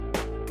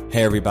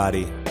Hey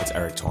everybody, it's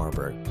Eric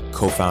Torenberg,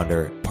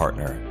 co-founder,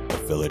 partner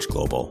of Village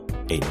Global,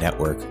 a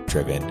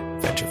network-driven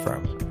venture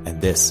firm.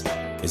 And this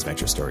is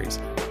Venture Stories,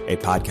 a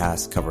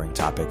podcast covering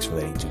topics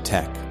relating to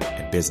tech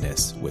and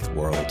business with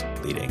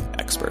world-leading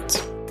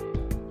experts.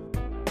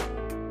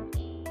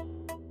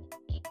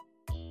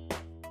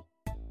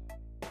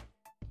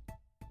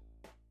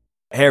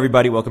 Hey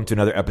everybody, welcome to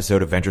another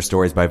episode of Venture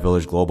Stories by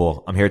Village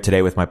Global. I'm here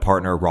today with my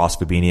partner Ross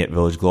Fubini at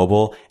Village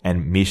Global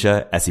and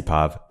Misha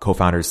Esipov,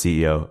 co-founder and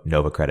CEO,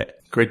 Nova Credit.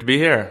 Great to be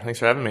here. Thanks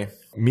for having me.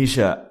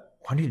 Misha,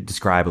 why don't you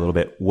describe a little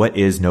bit what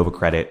is Nova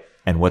Credit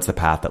and what's the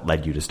path that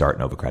led you to start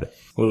Nova Credit?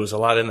 Well, there's a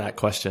lot in that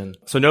question.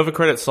 So Nova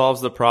Credit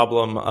solves the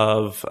problem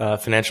of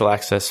financial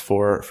access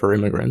for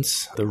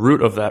immigrants. The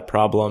root of that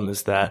problem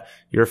is that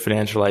your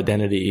financial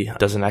identity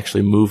doesn't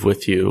actually move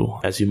with you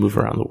as you move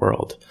around the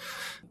world.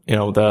 You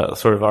know, the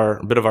sort of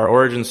a bit of our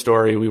origin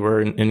story, we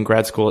were in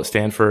grad school at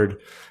Stanford,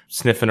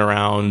 sniffing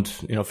around,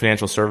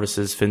 financial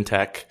services,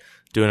 fintech,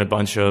 doing a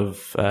bunch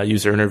of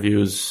user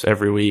interviews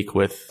every week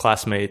with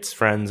classmates,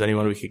 friends,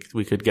 anyone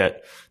we could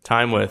get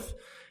time with.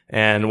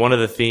 And one of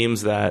the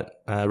themes that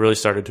really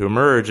started to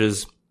emerge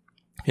is,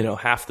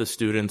 half the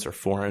students are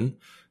foreign,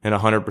 and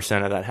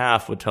 100% of that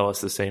half would tell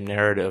us the same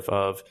narrative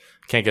of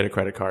can't get a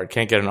credit card,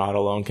 can't get an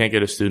auto loan, can't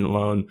get a student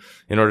loan.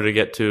 In order to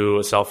get to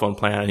a cell phone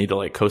plan, I need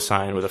to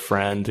co-sign with a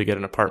friend. To get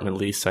an apartment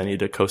lease, I need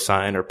to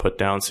co-sign or put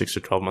down 6 or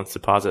 12 months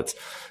deposits.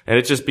 And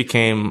it just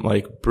became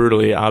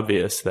brutally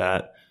obvious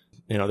that,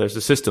 there's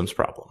a systems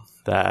problem,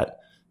 that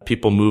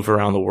people move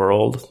around the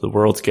world. The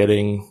world's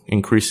getting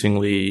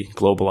increasingly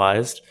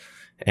globalized.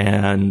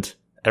 And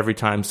every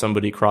time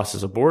somebody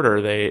crosses a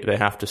border, they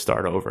have to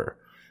start over.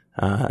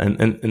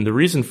 And the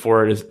reason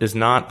for it is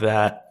not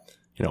that,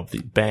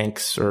 the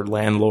banks or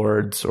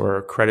landlords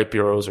or credit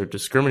bureaus are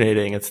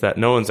discriminating. It's that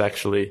no one's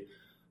actually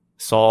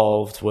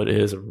solved what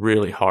is a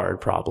really hard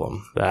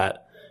problem,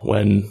 that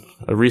when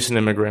a recent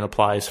immigrant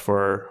applies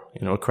for,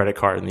 a credit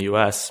card in the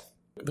US,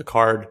 the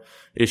card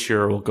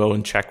issuer will go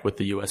and check with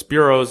the US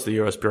bureaus.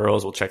 The US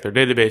bureaus will check their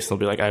database and they'll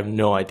be like, I have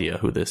no idea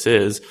who this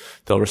is.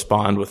 They'll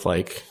respond with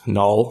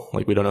null,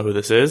 we don't know who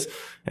this is.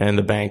 And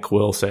the bank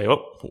will say,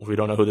 oh, we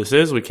don't know who this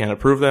is. We can't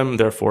approve them,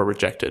 therefore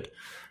rejected.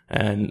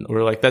 And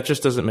we're like, that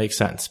just doesn't make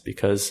sense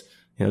because,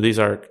 these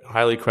are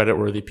highly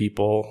creditworthy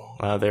people.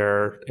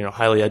 They're,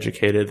 highly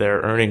educated.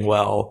 They're earning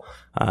well,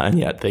 and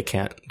yet they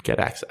can't get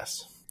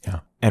access.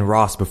 Yeah. And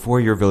Ross, before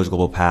your Village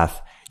Global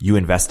path, you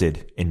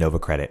invested in Nova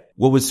Credit.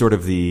 What was sort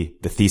of the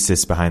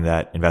thesis behind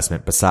that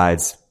investment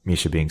besides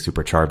Misha being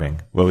super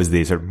charming? What was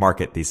the sort of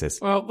market thesis?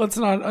 Well, let's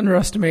not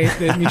underestimate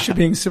that Misha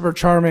being super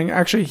charming.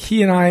 Actually,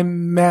 he and I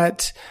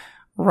met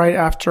right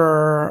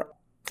after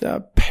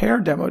the Pair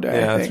demo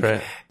day. Yeah, I think.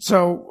 That's right.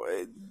 So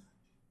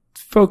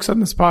folks on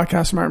this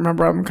podcast might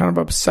remember I'm kind of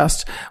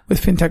obsessed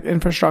with fintech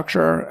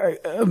infrastructure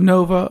of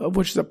Nova,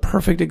 which is a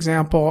perfect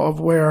example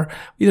of where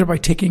either by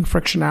taking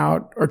friction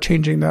out or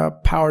changing the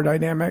power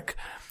dynamic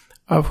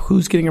of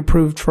who's getting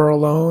approved for a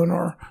loan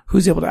or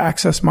who's able to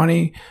access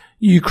money,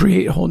 you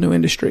create whole new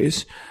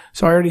industries.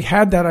 So I already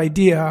had that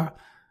idea.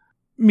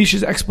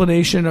 Misha's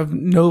explanation of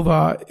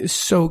Nova is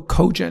so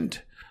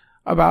cogent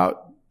about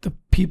the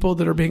people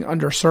that are being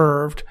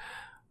underserved.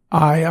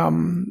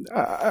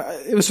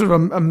 It was sort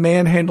of a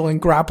manhandling,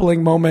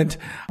 grappling moment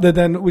that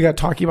then we got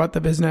talking about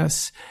the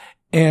business.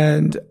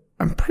 And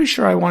I'm pretty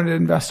sure I wanted to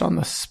invest on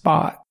the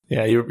spot.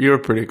 Yeah, you were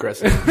pretty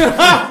aggressive.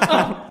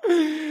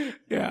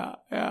 Yeah.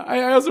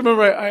 I also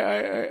remember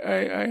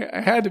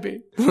I had to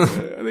be. I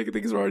think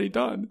things were already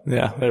done.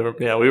 Yeah,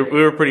 we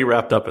were pretty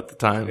wrapped up at the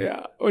time.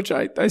 Yeah, which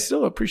I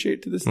still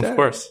appreciate to this day. Of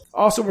course.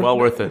 Also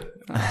worth it.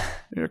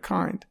 You're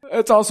kind.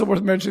 It's also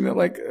worth mentioning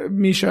that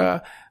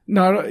Misha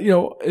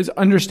is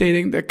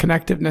understating the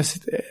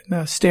connectiveness in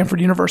the Stanford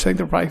University. I think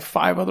there were probably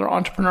 5 other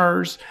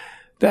entrepreneurs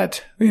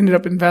that we ended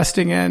up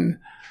investing in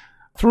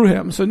through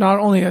him. So not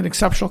only an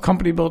exceptional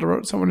company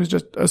builder, someone who's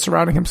just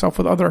surrounding himself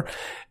with other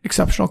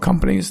exceptional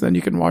companies, then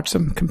you can watch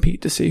them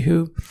compete to see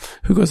who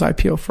goes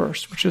IPO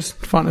first, which is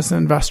fun as an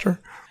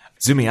investor.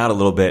 Zooming out a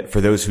little bit,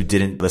 for those who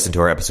didn't listen to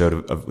our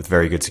episode with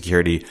Very Good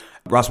Security,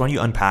 Ross, why don't you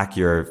unpack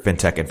your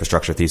fintech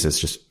infrastructure thesis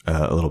just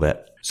a little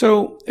bit?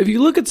 So if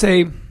you look at,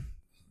 say,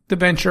 the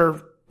venture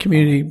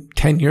community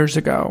 10 years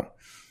ago,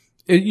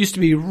 it used to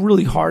be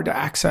really hard to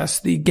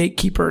access the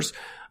gatekeepers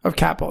of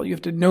capital. You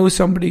have to know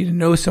somebody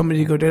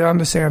to go down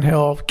to Sand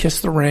Hill,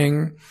 kiss the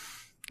ring,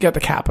 get the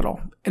capital.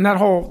 And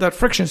that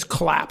friction has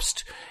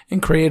collapsed and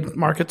created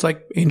markets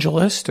like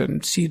AngelList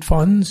and seed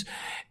funds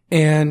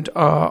and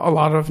a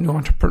lot of new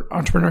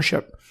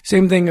entrepreneurship.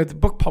 Same thing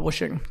with book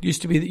publishing. It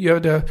used to be that you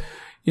had to,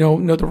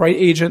 know the right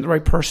agent, the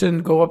right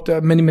person, go up to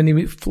many,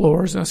 many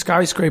floors in a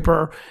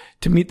skyscraper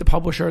to meet the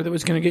publisher that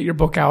was going to get your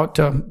book out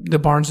to the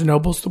Barnes and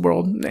Nobles of the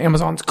world.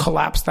 Amazon's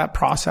collapsed that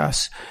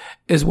process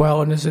as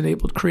well and has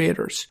enabled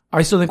creators.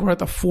 I still think we're at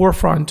the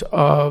forefront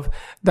of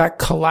that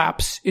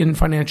collapse in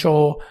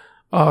financial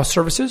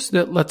services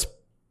that lets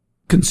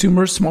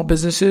consumers, small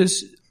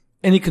businesses,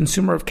 any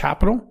consumer of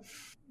capital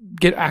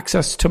get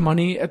access to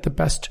money at the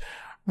best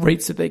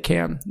rates that they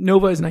can.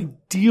 Nova is an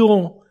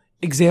ideal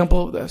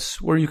example of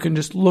this where you can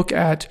just look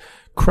at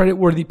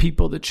creditworthy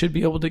people that should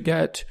be able to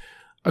get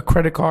a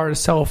credit card, a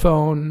cell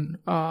phone,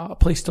 a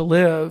place to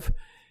live.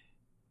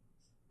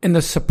 And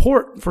the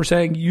support for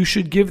saying you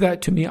should give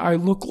that to me, I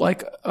look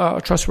like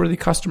a trustworthy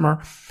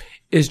customer,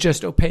 is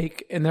just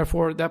opaque. And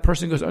therefore that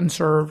person goes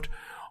unserved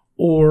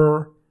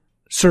or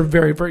served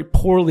very, very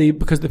poorly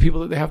because the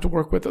people that they have to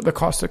work with are the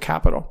cost of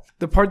capital.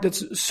 The part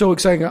that's so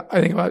exciting,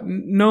 I think, about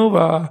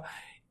Nova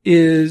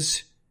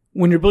is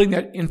when you're building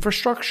that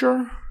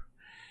infrastructure,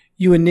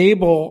 you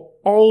enable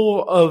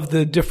all of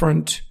the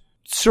different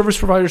service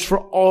providers for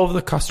all of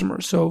the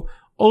customers. So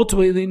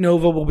ultimately,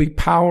 Nova will be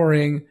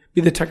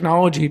the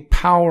technology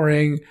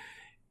powering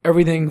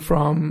everything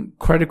from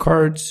credit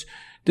cards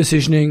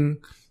decisioning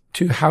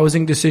to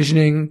housing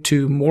decisioning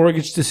to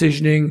mortgage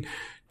decisioning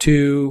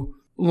to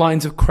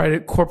lines of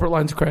credit, corporate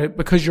lines of credit,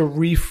 because you're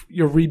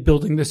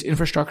rebuilding this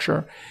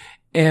infrastructure.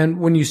 And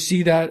when you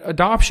see that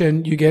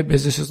adoption, you get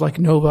businesses like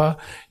Nova,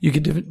 you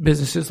get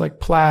businesses like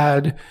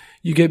Plaid,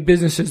 you get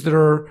businesses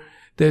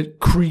that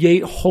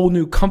create whole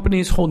new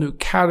companies, whole new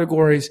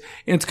categories.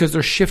 And it's because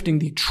they're shifting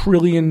the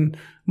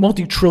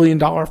multi-trillion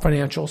dollar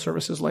financial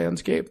services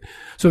landscape.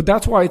 So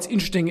that's why it's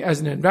interesting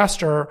as an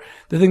investor.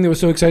 The thing that was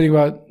so exciting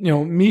about,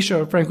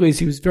 Misha, frankly, is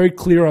he was very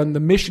clear on the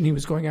mission he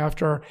was going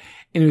after.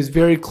 And he was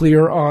very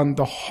clear on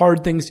the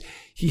hard things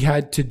he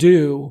had to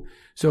do.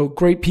 So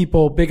great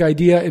people, big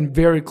idea, and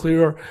very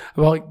clear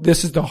about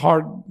these are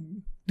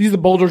the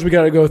boulders we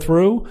got to go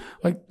through.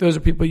 Like those are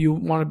people you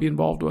want to be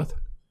involved with.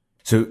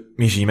 So,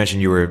 Misha, you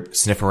mentioned you were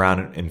sniffing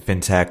around in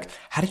fintech.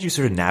 How did you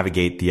sort of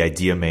navigate the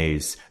idea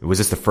maze? Was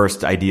this the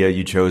first idea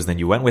you chose, then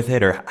you went with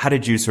it? Or how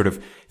did you sort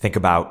of think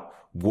about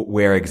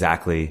where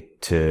exactly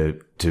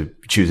to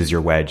choose as your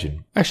wedge?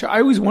 Actually,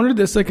 I always wondered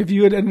this, like if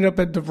you had ended up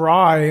at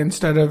DeVry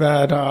instead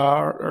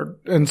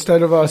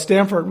of at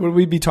Stanford, would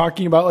we be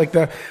talking about like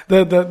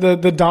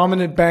the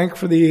dominant bank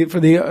for the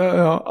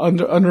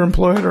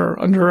underemployed or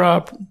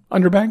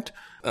underbanked?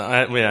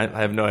 I mean,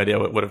 I have no idea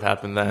what would have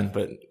happened then,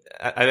 but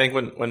I think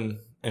when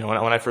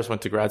I first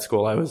went to grad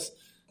school, I was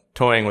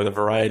toying with a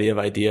variety of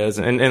ideas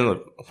and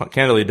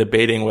candidly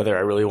debating whether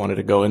I really wanted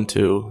to go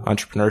into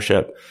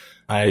entrepreneurship.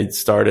 I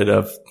started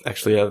a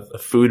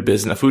food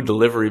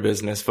delivery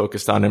business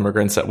focused on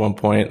immigrants at one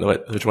point,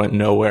 which went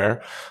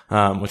nowhere,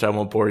 which I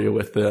won't bore you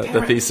with the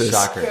thesis.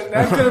 Shocker.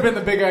 That could have been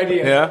the big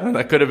idea. Yeah,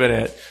 that could have been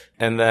it.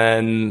 And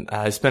then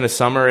I spent a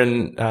summer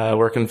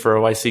working for a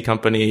YC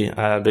company,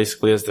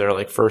 basically as their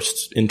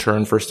first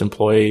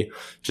employee,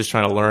 just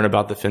trying to learn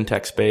about the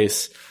fintech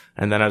space.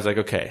 And then I was like,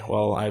 okay,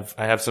 well, I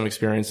have some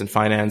experience in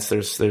finance.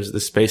 There's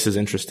this space is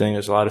interesting.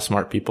 There's a lot of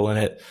smart people in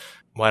it.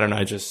 Why don't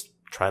I just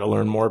try to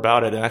learn more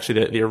about it? And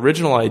actually the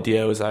original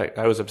idea was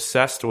I was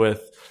obsessed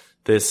with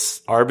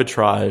this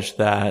arbitrage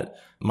that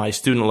my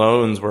student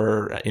loans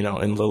were, in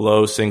the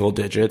low single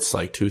digits,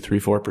 like 2, 3,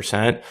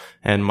 4%.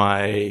 And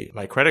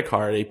my credit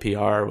card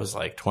APR was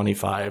like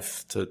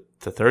 25 to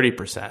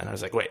 30%. And I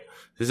was like, wait,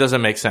 this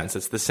doesn't make sense.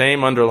 It's the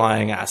same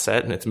underlying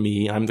asset and it's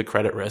me. I'm the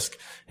credit risk.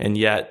 And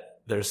yet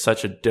there's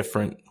such a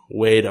different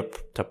way to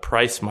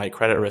price my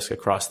credit risk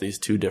across these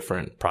two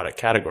different product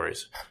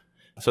categories.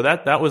 So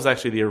that was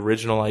actually the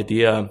original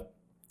idea.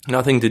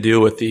 Nothing to do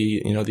with the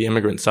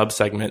immigrant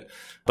subsegment,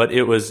 but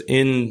it was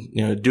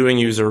in, doing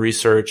user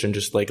research and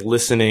just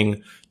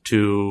listening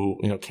to,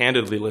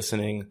 candidly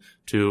listening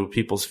to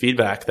people's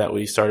feedback that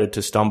we started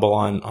to stumble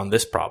on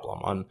this problem,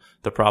 on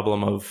the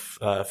problem of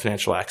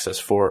financial access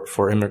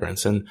for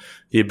immigrants, and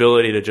the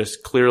ability to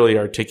just clearly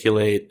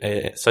articulate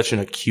such an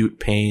acute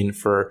pain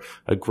for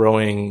a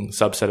growing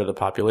subset of the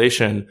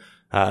population,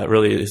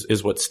 really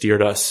is what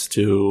steered us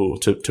to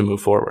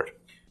move forward.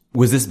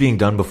 Was this being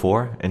done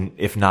before? And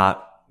if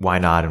not, why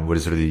not? And what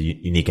is sort of the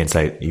unique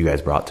insight you guys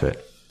brought to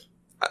it?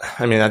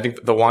 I mean, I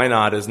think the why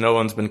not is no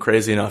one's been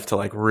crazy enough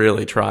to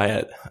really try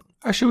it.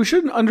 Actually, we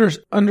shouldn't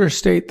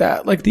understate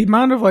that. The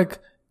amount of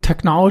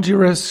technology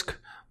risk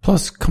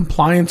plus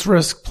compliance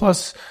risk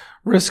plus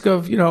risk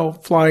of,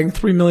 flying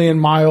 3 million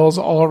miles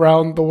all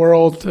around the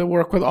world to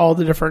work with all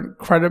the different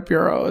credit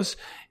bureaus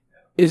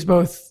is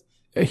both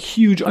a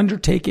huge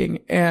undertaking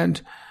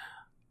and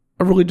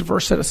a really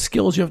diverse set of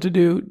skills you have to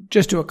do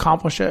just to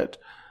accomplish it,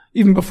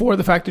 even before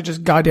the fact it's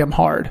just goddamn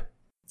hard.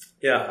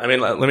 Yeah. I mean,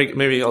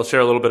 maybe I'll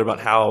share a little bit about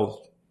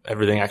how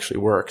everything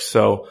actually works.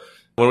 So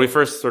when we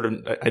first sort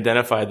of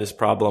identified this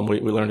problem, we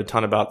learned a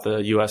ton about the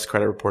U.S.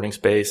 credit reporting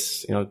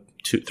space,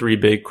 3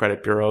 big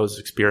credit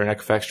bureaus, Experian,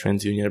 Equifax,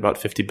 TransUnion, about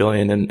 $50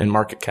 billion in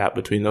market cap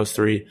between those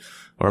three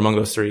or among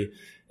those three.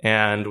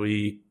 And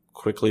we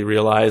quickly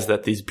realized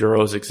that these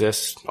bureaus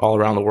exist all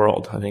around the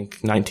world. I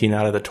think 19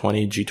 out of the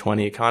 20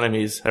 G20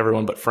 economies,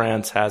 everyone but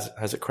France has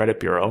a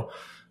credit bureau.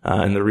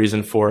 And the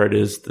reason for it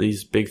is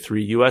these big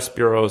 3 U.S.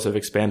 bureaus have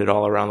expanded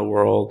all around the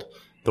world.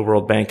 The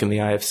World Bank and the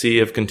IFC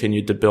have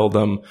continued to build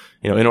them.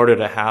 In order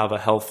to have a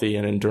healthy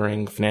and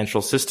enduring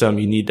financial system,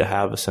 you need to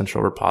have a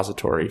central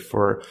repository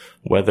for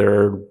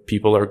whether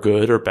people are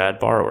good or bad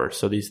borrowers.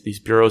 So these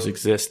bureaus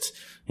exist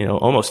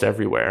almost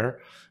everywhere,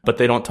 but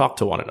they don't talk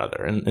to one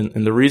another.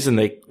 And the reason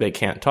they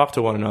can't talk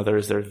to one another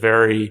is they're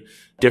very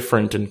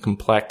different and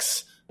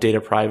complex data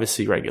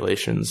privacy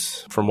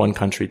regulations from one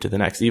country to the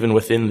next. Even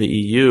within the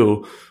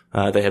EU,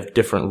 they have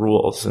different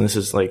rules. And this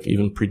is like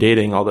even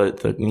predating all the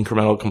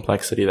incremental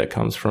complexity that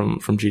comes from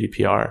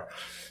GDPR.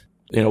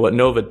 What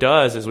Nova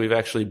does is we've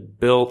actually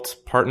built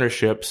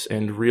partnerships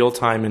and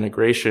real-time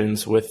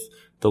integrations with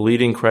the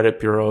leading credit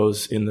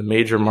bureaus in the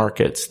major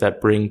markets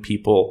that bring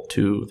people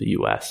to the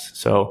US.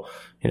 So,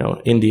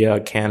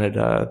 India,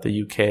 Canada,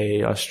 the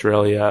UK,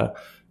 Australia,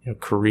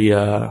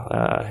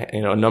 Korea,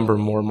 a number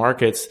more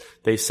markets,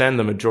 they send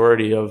the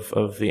majority of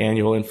the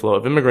annual inflow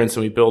of immigrants,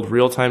 and we build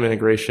real-time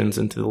integrations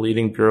into the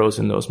leading bureaus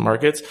in those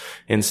markets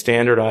and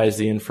standardize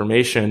the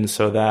information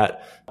so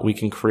that we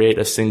can create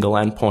a single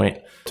endpoint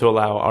to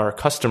allow our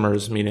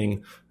customers,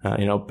 meaning,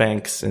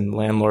 banks and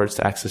landlords,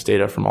 to access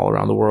data from all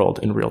around the world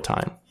in real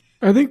time.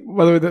 I think,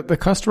 by the way, the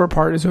customer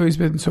part has always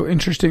been so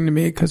interesting to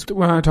me, because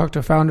when I talk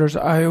to founders,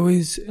 I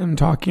always am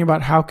talking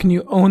about how can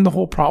you own the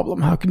whole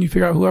problem? How can you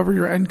figure out whoever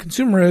your end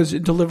consumer is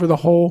and deliver the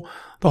whole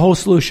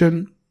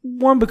solution?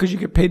 One, because you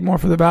get paid more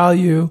for the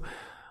value,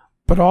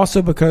 but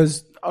also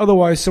because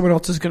otherwise someone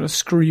else is going to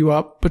screw you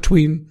up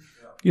between,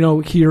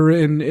 here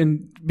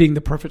and being the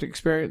perfect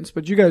experience.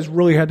 But you guys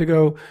really had to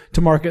go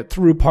to market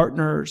through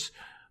partners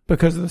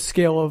because of the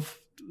scale of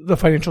the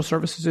financial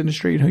services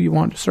industry and who you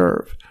want to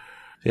serve.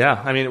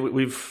 Yeah, I mean,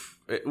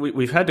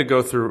 we've had to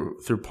go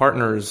through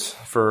partners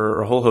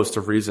for a whole host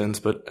of reasons,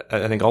 but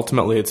I think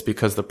ultimately it's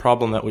because the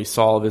problem that we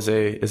solve is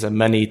a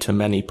many to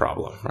many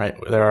problem, right?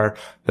 There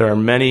are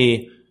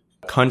many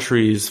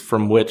countries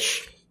from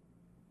which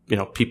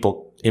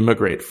people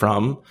immigrate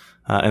from,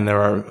 and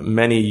there are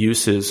many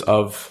uses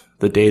of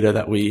the data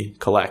that we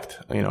collect,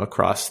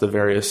 across the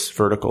various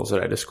verticals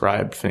that I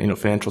described,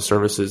 financial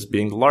services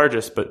being the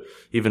largest, but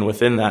even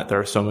within that, there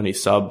are so many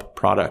sub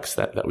products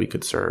that we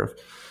could serve.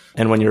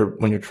 And when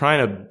you're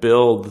trying to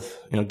build,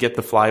 get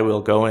the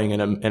flywheel going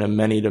in a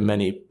many to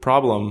many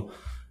problem,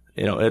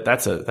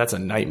 that's a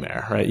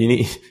nightmare, right?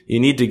 You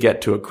need to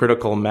get to a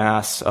critical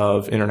mass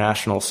of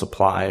international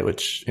supply,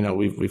 which,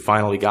 we've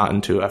finally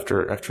gotten to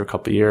after a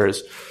couple of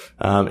years,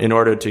 in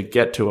order to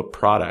get to a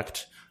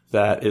product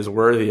that is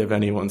worthy of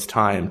anyone's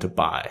time to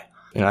buy.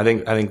 And I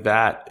think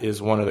that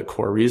is one of the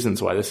core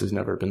reasons why this has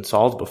never been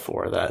solved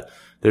before, that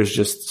there's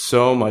just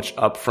so much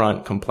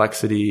upfront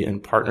complexity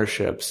and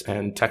partnerships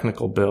and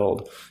technical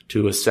build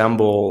to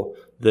assemble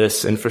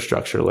this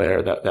infrastructure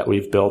layer that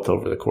we've built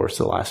over the course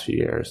of the last few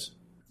years.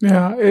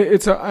 Yeah,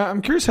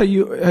 I'm curious how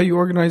you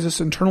organize this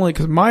internally,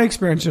 because my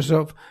experience is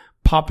of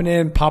popping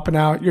in, popping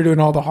out. You're doing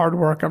all the hard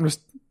work. I'm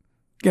just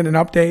getting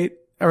an update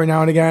every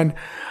now and again.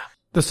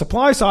 The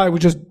supply side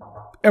was just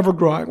ever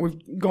growing.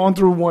 We've gone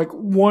through like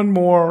one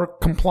more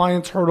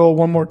compliance hurdle,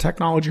 one more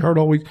technology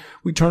hurdle.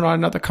 We turn on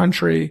another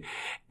country.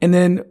 And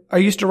then I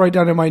used to write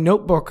down in my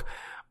notebook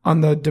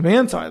on the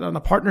demand side, on the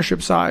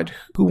partnership side,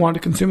 who wanted to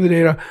consume the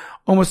data,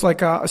 almost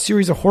like a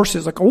series of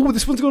horses, like, oh,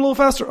 this one's going a little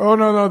faster. Oh,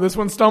 no, this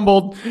one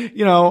stumbled.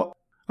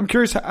 I'm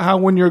curious how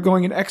when you're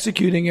going and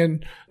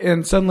executing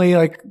and suddenly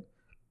like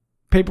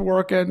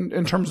paperwork and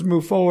in terms of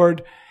move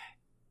forward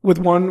with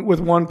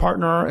one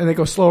partner and they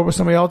go slower with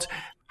somebody else.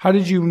 How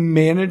did you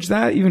manage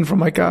that, even from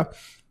like a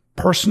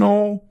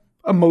personal,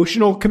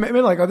 emotional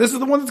commitment? Like, oh, this is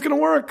the one that's going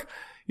to work,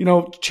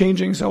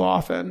 changing so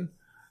often.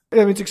 I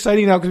mean, it's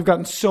exciting now because we've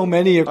gotten so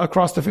many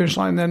across the finish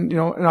line then,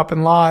 and up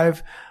and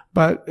live.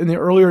 But in the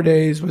earlier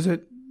days,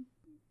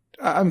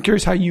 I'm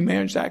curious how you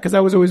manage that, because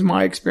that was always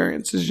my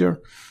experience, is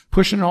you're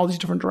pushing in all these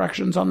different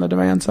directions on the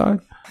demand side.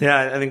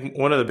 Yeah, I think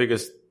one of the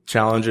biggest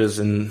challenges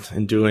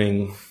in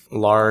doing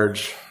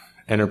large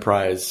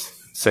enterprise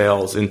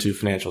sales into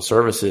financial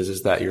services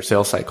is that your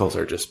sales cycles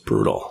are just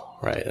brutal,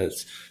 right?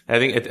 I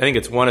think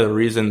it's one of the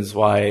reasons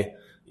why,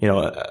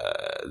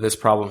 this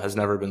problem has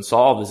never been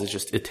solved,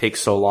 is it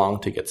takes so long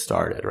to get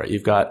started, right?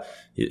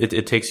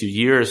 It takes you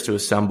years to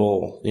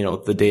assemble,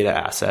 the data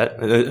asset.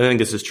 I think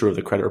this is true of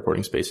the credit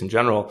reporting space in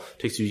general. It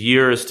takes you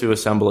years to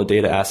assemble a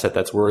data asset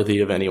that's worthy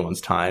of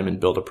anyone's time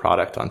and build a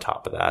product on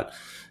top of that.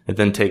 It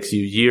then takes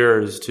you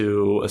years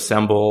to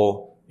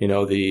assemble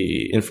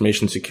the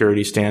information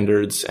security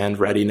standards and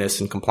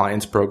readiness and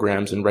compliance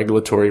programs and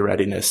regulatory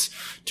readiness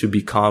to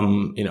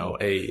become,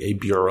 a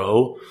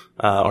bureau,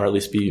 or at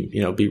least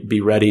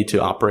be ready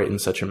to operate in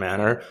such a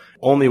manner.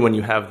 Only when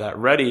you have that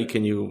ready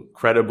can you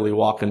credibly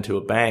walk into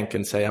a bank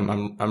and say,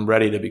 I'm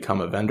ready to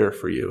become a vendor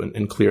for you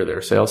and clear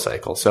their sales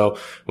cycle. So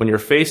when you're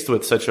faced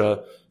with such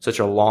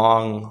a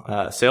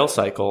long sales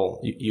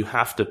cycle, you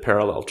have to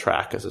parallel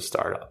track as a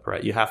startup,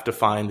 right? You have to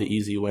find the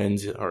easy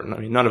wins, or I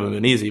mean, none of them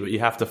have been easy, but you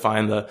have to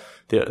find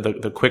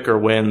the quicker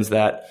wins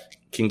that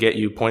can get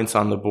you points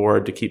on the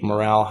board to keep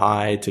morale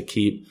high, to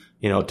keep,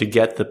 to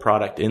get the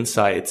product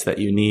insights that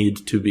you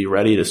need to be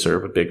ready to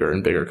serve a bigger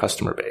and bigger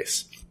customer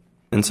base.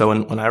 And so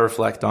when I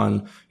reflect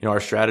on,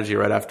 our strategy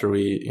right after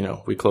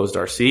we closed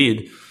our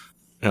seed,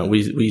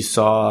 we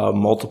saw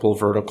multiple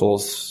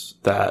verticals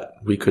that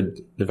we could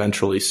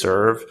eventually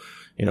serve.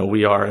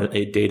 we are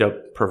a data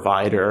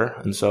provider.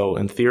 And so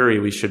in theory,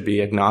 we should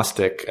be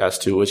agnostic as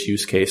to which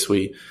use case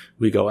we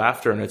go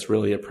after. And it's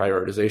really a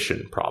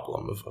prioritization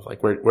problem of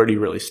like, where do you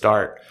really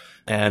start?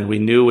 And we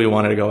knew we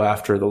wanted to go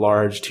after the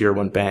large tier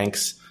 1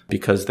 banks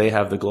because they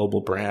have the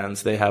global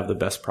brands, they have the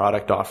best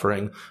product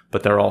offering,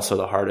 but they're also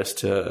the hardest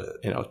to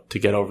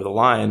get over the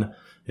line.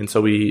 And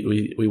so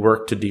we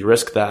work to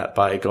de-risk that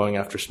by going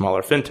after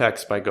smaller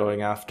fintechs, by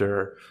going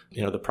after,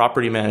 the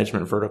property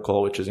management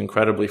vertical, which is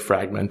incredibly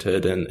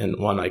fragmented and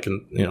one I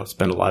can,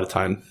 spend a lot of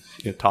time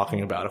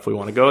talking about if we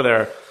want to go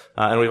there.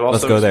 And we've also,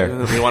 let's go there.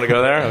 We want to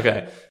go there?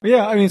 Okay.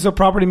 Yeah. I mean, so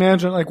property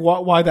management, like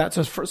why that?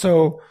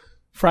 So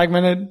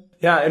fragmented?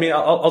 Yeah. I mean,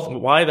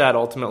 why that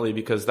ultimately?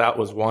 Because that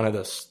was one of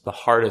the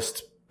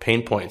hardest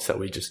pain points that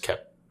we just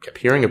kept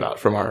hearing about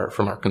from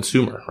our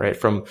consumer, right?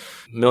 From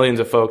millions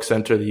of folks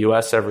enter the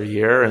US every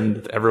year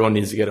and everyone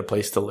needs to get a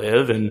place to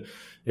live. And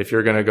if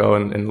you're going to go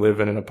and live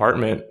in an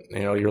apartment,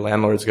 your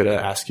landlord's going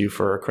to ask you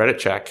for a credit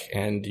check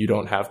and you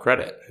don't have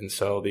credit. And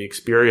so the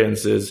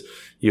experience is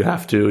you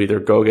have to either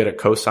go get a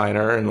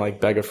cosigner and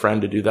like beg a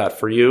friend to do that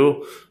for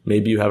you.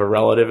 Maybe you have a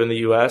relative in the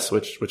US,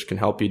 which can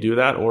help you do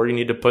that, or you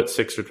need to put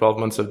 6 or 12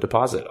 months of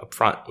deposit up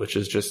front, which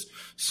is just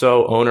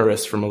so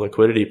onerous from a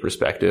liquidity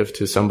perspective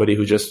to somebody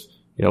who just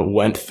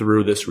went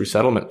through this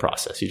resettlement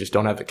process. You just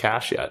don't have the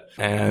cash yet.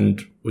 And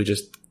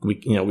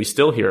we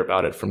still hear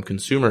about it from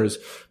consumers,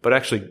 but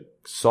actually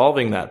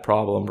solving that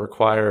problem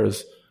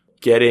requires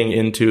getting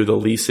into the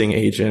leasing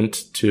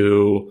agent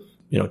to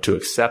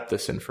accept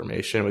this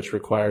information, which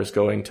requires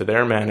going to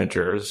their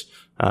managers,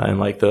 and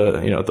like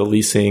the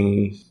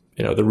leasing,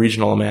 the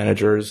regional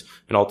managers,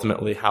 and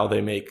ultimately how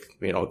they make,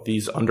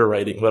 these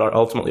underwriting, what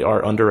ultimately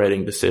are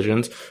underwriting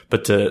decisions.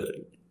 But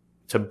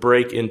to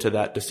break into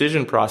that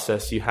decision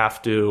process, you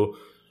have to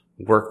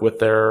work with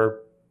the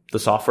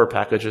software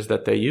packages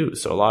that they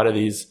use. So a lot of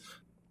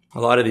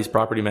these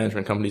property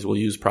management companies will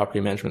use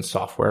property management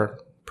software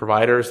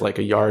providers like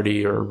a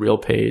Yardi or a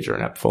RealPage or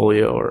an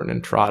AppFolio or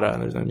an Entrata.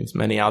 And there's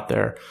many out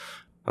there.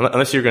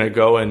 Unless you're going to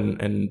go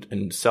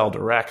and sell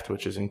direct,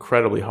 which is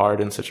incredibly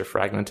hard in such a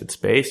fragmented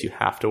space, you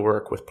have to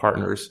work with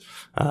partners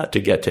to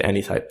get to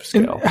any type of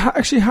scale.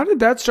 And how did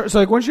that start? So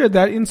like once you had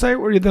that insight,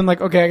 were you then like,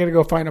 okay, I got to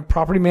go find a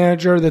property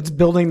manager that's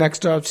building next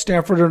to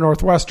Stanford or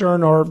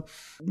Northwestern or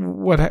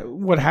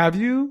what have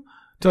you,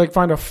 to like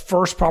find a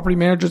first property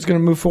manager that's going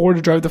to move forward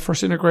to drive the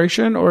first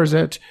integration? Or is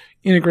it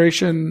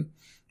integration,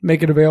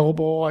 make it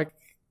available? Like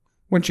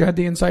once you had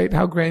the insight,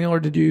 how granular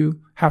did you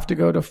have to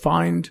go to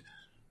find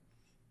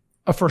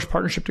a first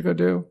partnership to go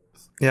do?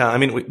 Yeah. I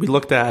mean, we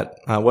looked at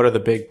what are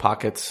the big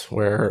pockets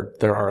where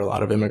there are a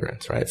lot of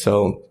immigrants, right?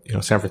 So,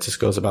 San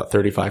Francisco is about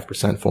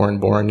 35% foreign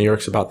born. New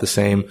York's about the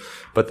same,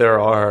 but there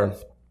are,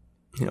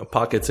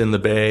 pockets in the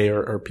Bay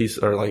or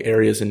like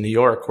areas in New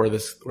York where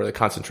the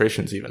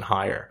concentration is even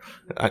higher.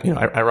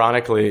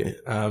 Ironically,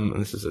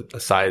 this is a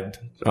side,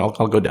 I'll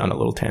go down a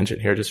little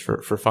tangent here just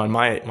for fun.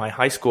 My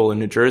high school in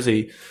New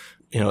Jersey,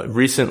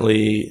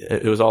 recently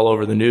it was all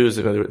over the news.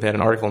 They had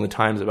an article in the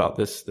Times about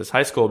this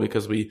high school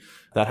because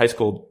that high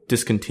school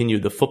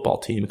discontinued the football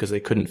team because they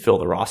couldn't fill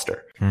the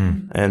roster.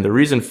 And the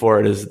reason for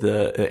it is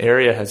the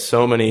area has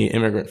so many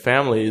immigrant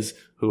families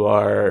who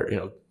are,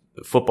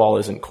 football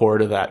isn't core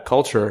to that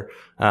culture,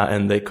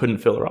 and they couldn't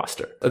fill the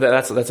roster.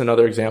 That's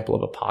another example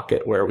of a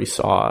pocket where we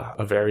saw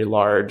a very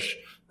large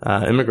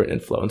immigrant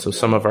inflow. And so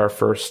some of our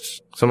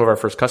first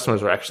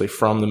customers were actually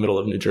from the middle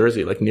of New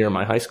Jersey, like near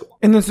my high school.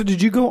 And then, so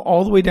did you go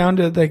all the way down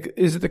to like,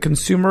 is it the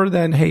consumer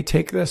then, hey,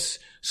 take this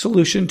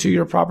solution to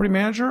your property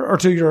manager or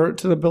to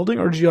the building?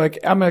 Or did you like,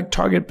 I'm going to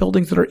target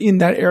buildings that are in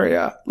that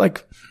area?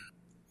 Like,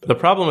 the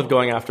problem with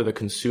going after the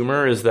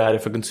consumer is that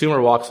if a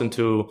consumer walks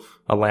into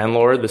a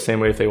landlord the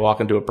same way if they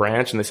walk into a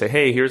branch and they say,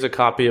 hey, here's a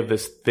copy of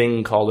this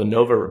thing called a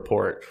Nova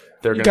report,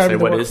 they're going to say,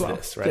 what is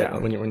this, right? Yeah.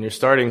 When you're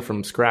starting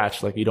from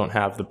scratch, like you don't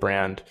have the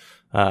brand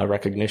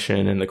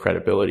recognition and the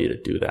credibility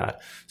to do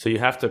that. So you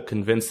have to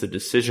convince the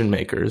decision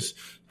makers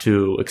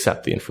to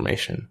accept the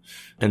information.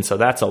 And so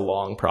that's a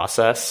long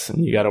process,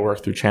 and you got to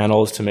work through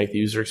channels to make the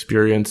user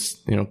experience,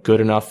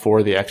 good enough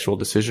for the actual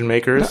decision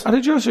makers. How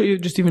did you also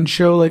just even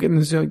show like in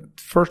this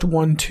first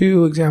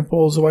 1-2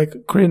 examples of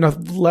like create enough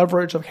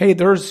leverage of, hey,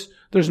 there's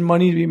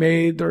money to be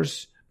made,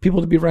 there's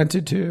people to be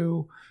rented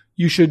to.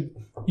 You should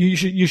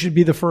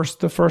be the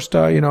first,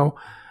 I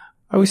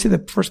always say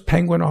the first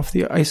penguin off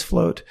the ice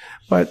float,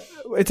 but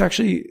it's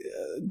actually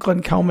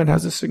Glenn Kelman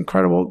has this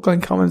incredible. Glenn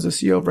Kelman's the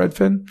CEO of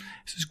Redfin.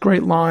 It's this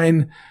great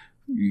line.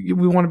 We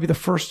want to be the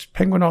first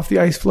penguin off the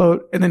ice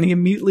float, and then he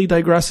immediately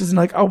digresses and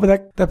like, oh,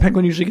 but that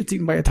penguin usually gets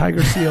eaten by a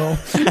tiger seal.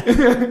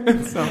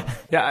 So,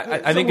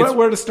 yeah, I think it's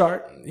where to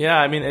start. Yeah,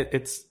 I mean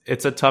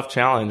it's a tough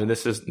challenge, and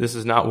this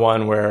is not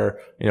one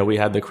where we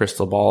had the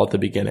crystal ball at the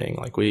beginning.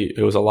 Like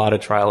it was a lot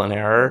of trial and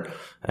error,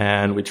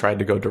 and we tried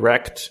to go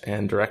direct,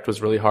 and direct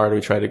was really hard.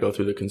 We tried to go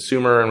through the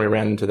consumer, and we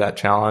ran into that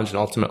challenge. And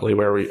ultimately,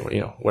 where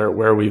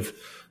we've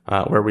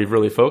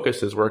really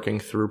focused is working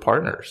through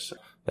partners.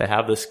 They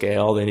have the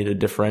scale. They need to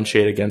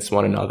differentiate against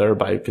one another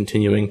by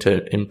continuing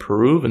to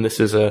improve. And this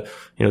is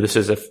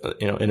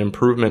an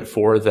improvement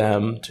for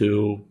them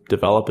to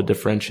develop a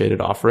differentiated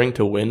offering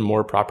to win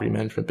more property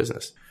management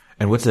business.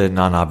 And what's a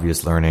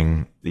non-obvious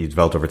learning that you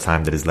developed over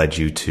time that has led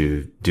you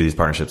to do these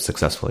partnerships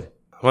successfully?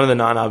 One of the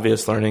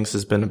non-obvious learnings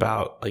has been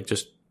about like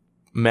just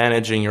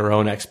managing your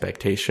own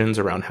expectations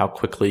around how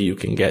quickly you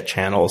can get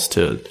channels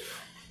to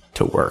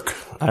work.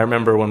 I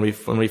remember when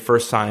we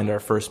first signed our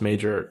first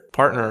major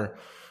partner,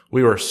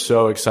 we were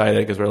so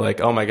excited because we're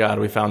like, oh my God,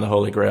 we found the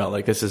Holy Grail.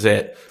 Like, this is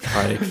it.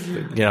 Like,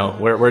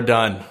 we're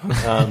done.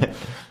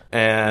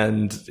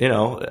 And,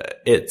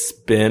 it's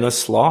been a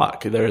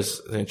slog.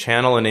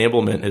 Channel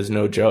enablement is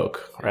no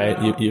joke,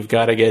 right? Yeah. You've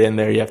got to get in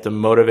there. You have to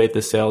motivate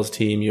the sales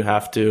team.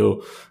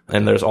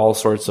 And there's all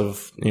sorts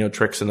of,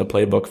 tricks in the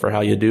playbook for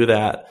how you do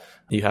that.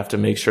 You have to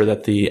make sure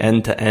that the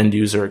end-to-end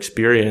user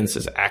experience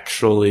is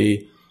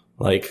actually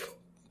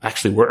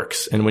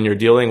works. And when you're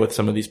dealing with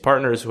some of these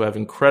partners who have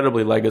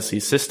incredibly legacy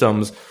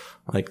systems,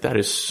 like that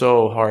is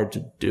so hard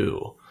to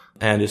do.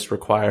 And this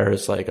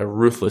requires like a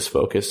ruthless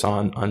focus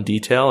on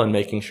detail and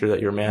making sure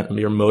that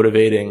you're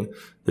motivating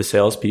the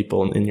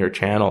salespeople in your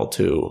channel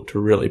to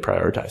really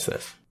prioritize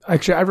this.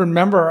 Actually, I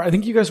remember, I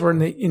think you guys were in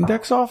the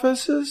index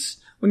offices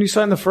when you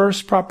signed the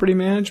first property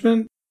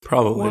management.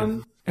 Probably.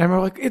 One. And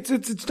we're like, it's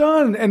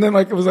done. And then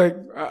it was like,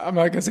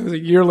 I guess it was a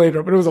year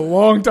later, but it was a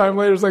long time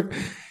later. It's like,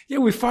 yeah,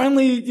 we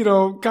finally,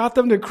 got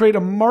them to create a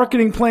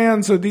marketing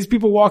plan so these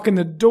people walk in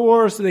the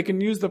door so they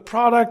can use the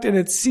product and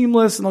it's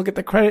seamless and they'll get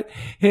the credit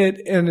hit.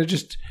 And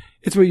it's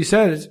what you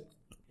said, is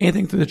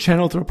anything through the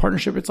channel, through a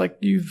partnership. It's like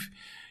you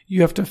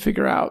have to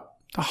figure out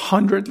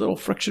 100 little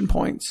friction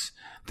points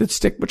that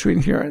stick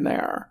between here and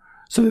there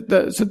so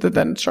that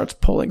then it starts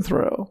pulling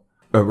through.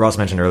 Ross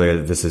mentioned earlier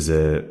that this is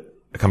a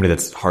company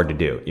that's hard to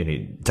do. You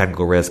need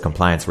technical risk,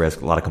 compliance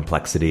risk, a lot of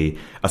complexity.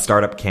 A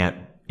startup can't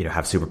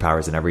have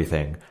superpowers and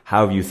everything.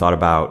 How have you thought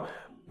about,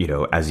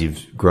 as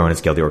you've grown and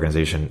scaled the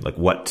organization, like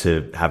what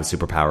to have a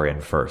superpower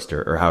in first,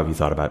 or how have you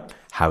thought about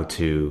how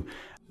to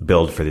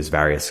build for these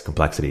various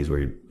complexities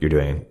where you're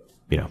doing,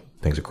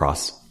 things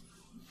across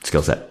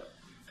skill set?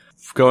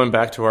 Going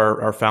back to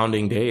our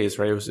founding days,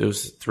 right? It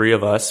was three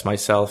of us,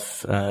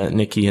 myself,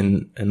 Nikki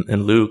and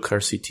Luke, our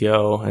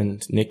CTO,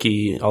 and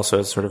Nikki also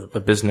has sort of a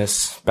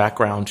business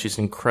background. She's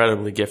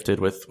incredibly gifted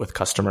with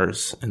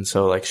customers. And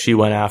so she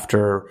went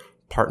after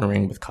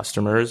partnering with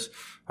customers.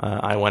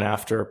 I went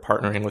after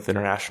partnering with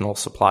international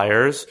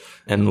suppliers,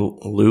 and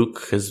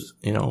Luke has,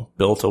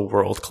 built a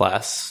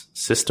world-class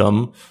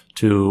system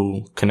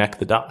to connect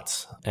the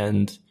dots.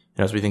 And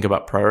as we think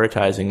about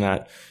prioritizing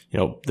that,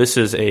 this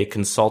is a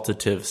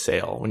consultative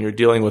sale. When you're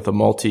dealing with a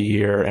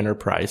multi-year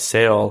enterprise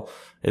sale,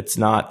 it's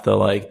not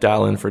the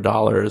dial in for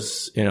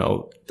dollars,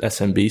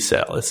 SMB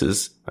sale. This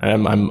is,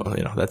 I'm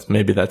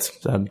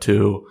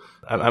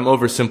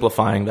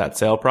oversimplifying that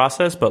sale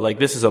process, but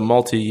this is a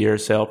multi-year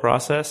sale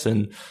process,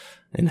 and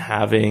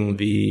having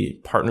the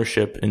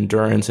partnership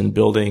endurance and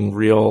building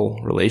real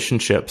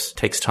relationships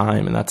takes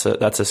time. And that's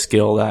a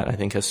skill that I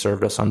think has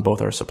served us on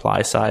both our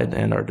supply side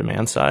and our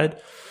demand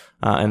side.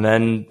 And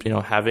then,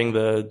 having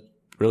the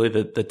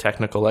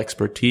technical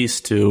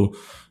expertise to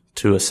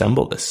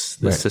assemble this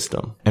right.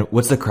 system. And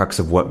what's the crux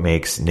of what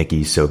makes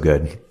Nikki so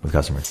good with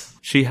customers?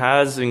 She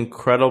has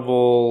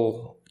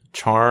incredible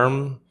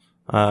charm,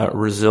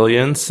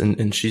 resilience,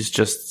 and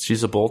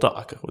she's a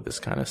bulldog with this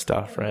kind of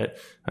stuff, right?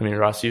 I mean,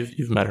 Ross,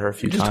 you've met her a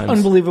few times.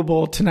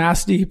 Unbelievable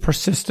tenacity,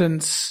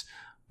 persistence,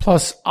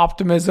 plus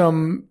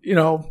optimism,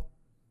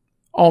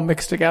 all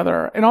mixed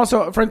together. And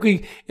also,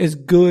 frankly, is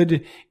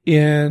good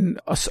in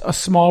a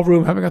small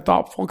room, having a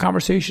thoughtful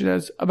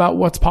conversation about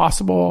what's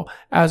possible,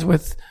 as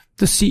with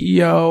the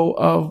CEO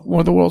of one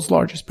of the world's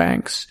largest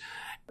banks.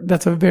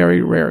 That's a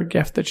very rare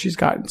gift that she's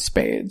got in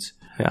spades.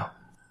 Yeah.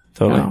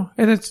 Totally.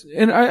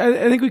 And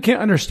I think we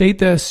can't understate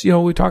this.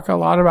 We talk a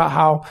lot about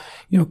how,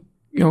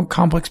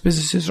 complex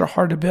businesses are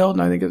hard to build.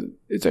 And I think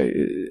it's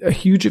a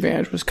huge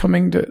advantage was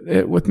coming to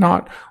it with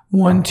not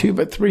 1, 2,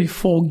 but 3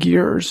 full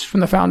gears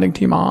from the founding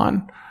team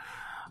on.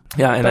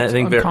 Yeah. And I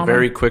think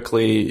very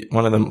quickly,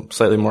 one of the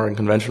slightly more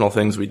unconventional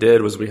things we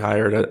did was we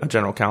hired a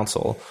general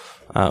counsel,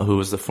 who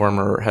was the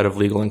former head of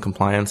legal and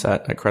compliance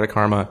at Credit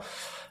Karma.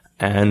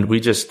 And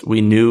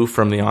we knew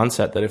from the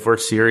onset that if we're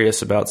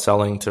serious about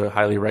selling to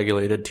highly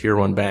regulated tier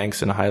 1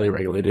 banks in a highly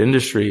regulated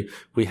industry,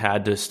 we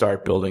had to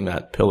start building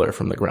that pillar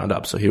from the ground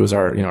up. So he was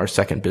our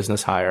second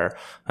business hire.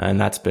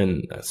 And that's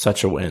been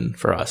such a win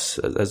for us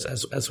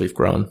as we've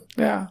grown.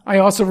 Yeah. I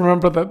also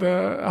remember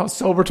how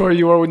celebratory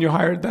you were when you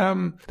hired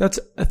them.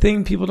 That's a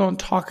thing people don't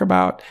talk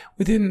about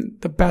within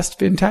the best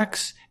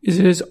fintechs.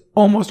 It is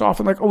almost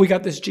often like, oh, we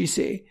got this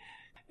GC.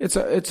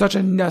 It's such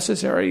a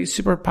necessary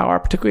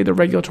superpower, particularly the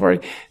regulatory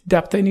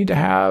depth they need to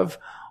have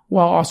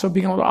while also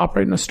being able to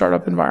operate in a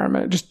startup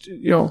environment. Just,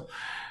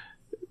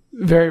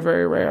 very,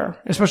 very rare,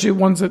 especially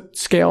ones that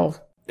scale.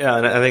 Yeah,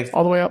 and I think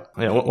all the way up.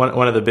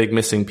 One of the big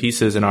missing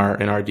pieces in our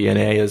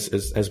DNA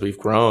as we've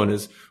grown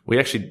is we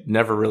actually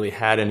never really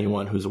had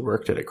anyone who's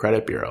worked at a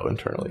credit bureau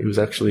internally, who's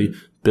actually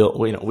built.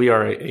 We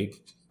are a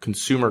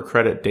consumer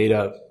credit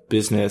data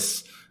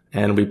business,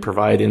 and we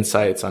provide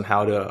insights on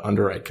how to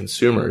underwrite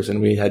consumers.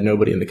 And we had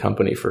nobody in the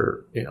company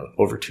for,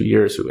 over 2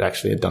 years who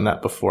actually had done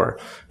that before.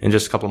 And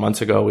just a couple of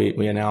months ago,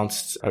 we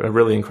announced a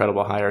really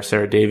incredible hire,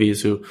 Sarah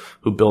Davies, who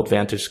built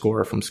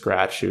VantageScore from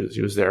scratch.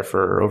 She was there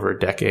for over a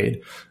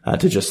decade,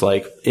 to just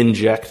like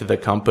inject the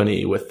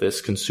company with this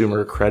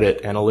consumer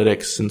credit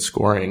analytics and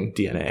scoring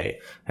DNA.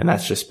 And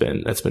that's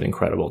been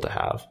incredible to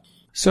have.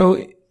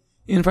 So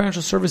in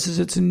financial services,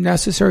 it's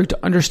necessary to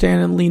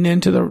understand and lean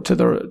into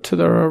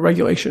the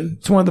regulation.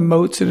 It's one of the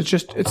moats, and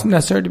it's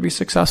necessary to be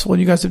successful.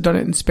 And you guys have done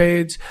it in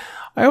spades.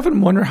 I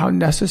often wonder how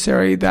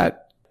necessary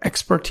that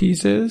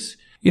expertise is.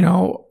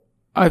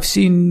 I've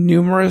seen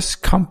numerous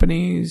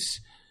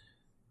companies,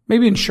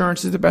 maybe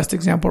insurance is the best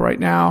example right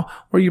now,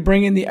 where you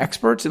bring in the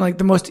experts and like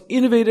the most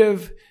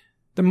innovative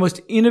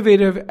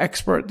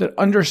expert that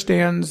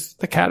understands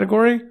the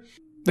category.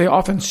 They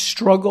often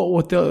struggle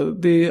with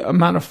the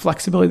amount of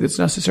flexibility that's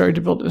necessary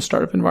to build in a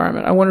startup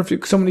environment. I wonder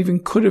if someone even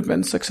could have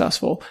been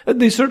successful.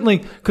 They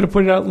certainly could have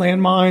put it out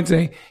landmines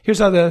and here's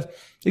how the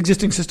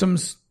existing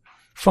systems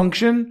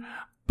function,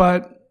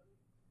 but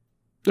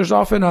there's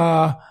often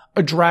a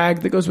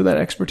drag that goes with that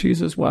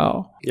expertise as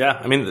well. Yeah.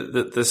 I mean,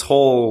 this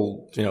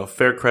whole,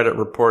 Fair Credit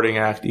Reporting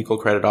Act, Equal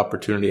Credit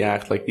Opportunity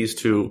Act, like these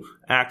two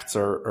acts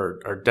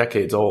are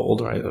decades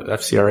old, right? The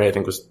FCRA, I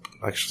think, was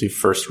actually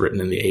first written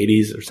in the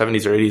 80s or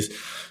 70s or 80s.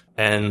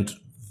 And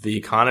the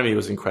economy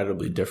was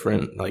incredibly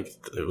different. Like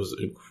it was,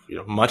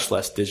 much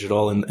less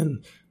digital,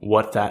 and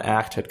what that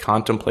act had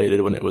contemplated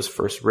when it was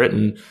first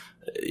written,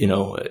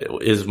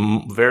 is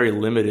very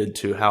limited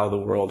to how the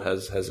world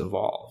has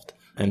evolved.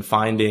 And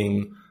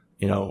finding,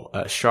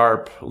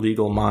 sharp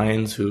legal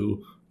minds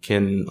who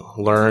can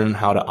learn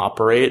how to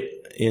operate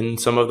in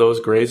some of those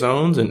gray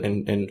zones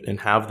and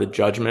have the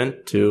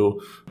judgment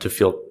to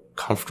feel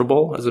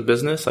comfortable as a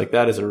business, like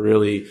that is a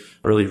really,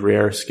 really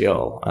rare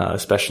skill,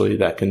 especially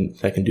that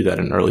can do that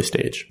in an early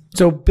stage.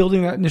 So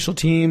building that initial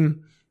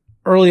team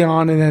early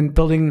on and then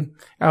building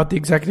out the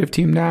executive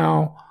team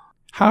now,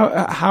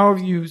 how have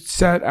you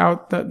set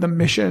out the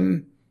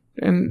mission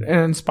and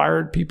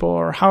inspired people,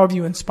 or how have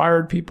you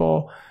inspired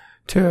people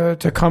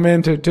to come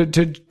in to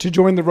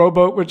join the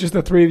rowboat, which is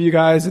the three of you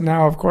guys, and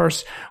now of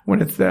course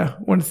when it's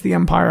the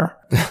empire?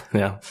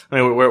 Yeah, I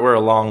mean we're a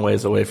long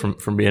ways away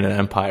from being an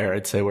empire.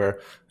 I'd say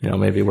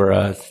maybe we're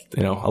a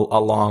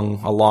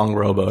long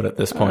rowboat at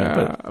this point.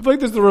 But I feel like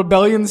there's the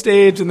rebellion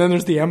stage and then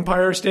there's the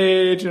empire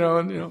stage.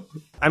 I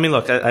mean,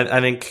 look, I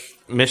think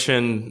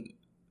mission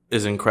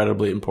is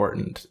incredibly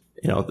important.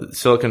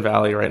 Silicon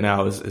Valley right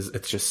now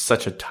it's just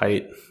such a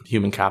tight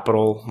human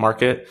capital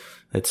market.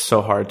 It's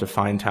so hard to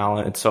find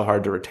talent. It's so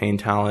hard to retain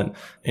talent.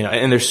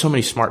 And there's so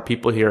many smart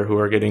people here who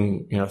are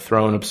getting,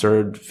 thrown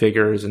absurd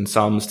figures and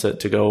sums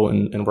to go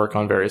and work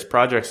on various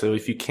projects. So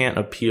if you can't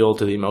appeal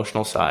to the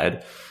emotional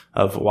side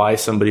of why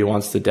somebody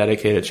wants to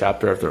dedicate a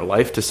chapter of their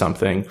life to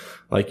something,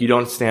 like you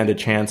don't stand a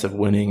chance of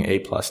winning A+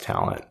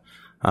 talent.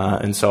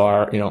 And so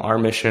our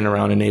mission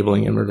around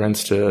enabling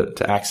immigrants to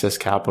access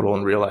capital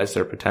and realize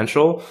their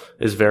potential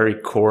is very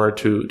core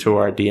to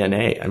our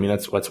DNA. I mean,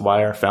 that's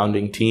why our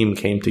founding team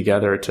came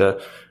together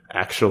to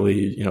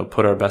actually,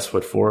 put our best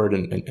foot forward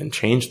and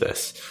change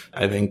this.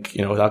 I think,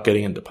 without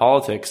getting into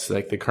politics,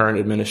 like the current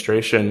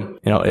administration,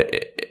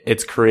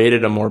 it's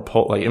created a more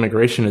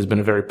immigration has been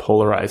a very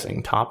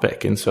polarizing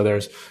topic. And so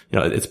there's,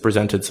 it's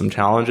presented some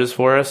challenges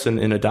for us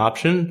in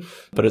adoption,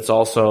 but it's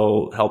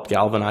also helped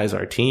galvanize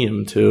our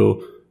team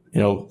to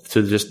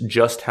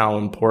just how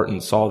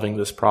important solving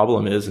this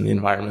problem is in the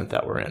environment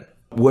that we're in.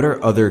 What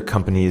are other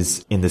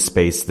companies in the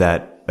space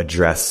that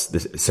address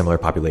this similar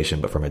population,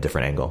 but from a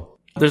different angle?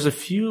 There's a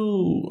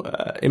few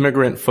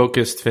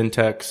immigrant-focused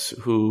fintechs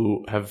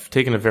who have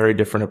taken a very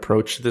different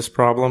approach to this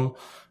problem.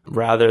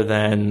 Rather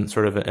than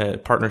sort of a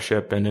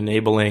partnership and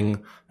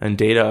enabling and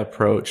data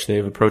approach,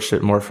 they've approached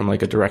it more from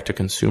like a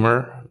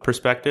direct-to-consumer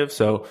perspective.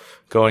 So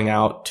going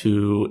out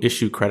to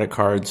issue credit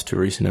cards to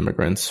recent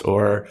immigrants,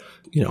 or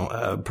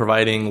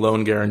providing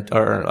loan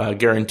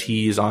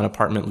guarantees on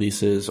apartment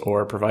leases,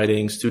 or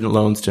providing student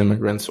loans to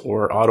immigrants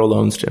or auto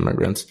loans to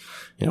immigrants.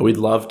 We'd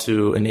love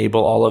to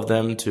enable all of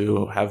them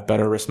to have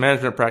better risk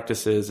management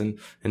practices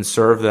and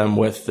serve them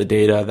with the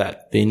data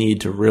that they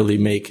need to really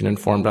make an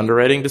informed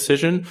underwriting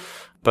decision.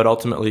 But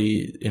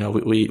ultimately,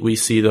 we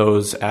see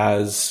those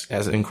as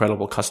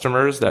incredible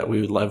customers that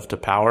we would love to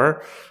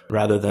power,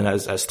 rather than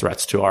as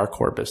threats to our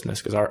core business,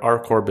 because our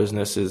core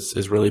business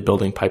is really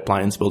building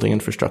pipelines, building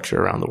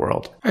infrastructure around the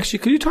world. Actually,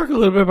 could you talk a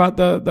little bit about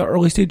the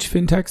early stage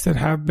fintechs that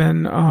have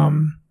been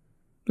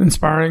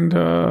inspiring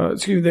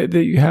that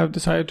you have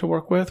decided to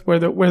work with, where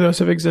those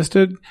have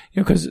existed?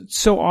 Because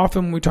so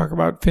often we talk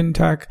about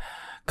fintech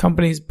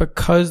companies,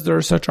 because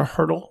there's such a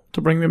hurdle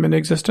to bring them into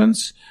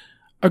existence.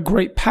 A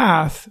great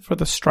path for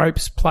the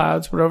Stripes,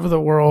 Plaids, whatever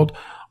the world,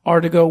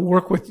 are to go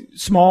work with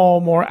small,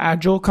 more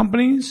agile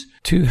companies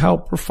to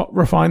help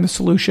refine the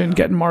solution,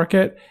 get in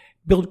market,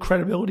 build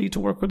credibility to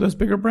work with those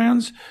bigger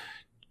brands.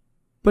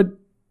 But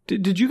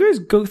did you guys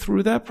go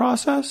through that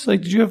process?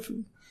 Like, did you have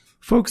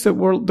folks that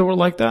were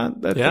like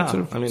that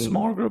sort of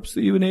smaller groups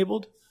that you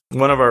enabled?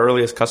 One of our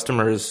earliest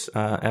customers,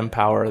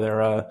 Empower, they're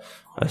a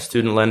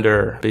student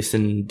lender based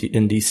in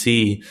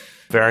DC,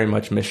 very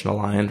much mission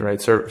aligned,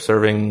 right?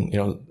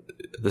 Serving,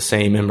 the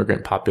same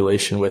immigrant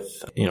population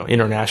with,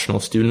 international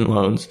student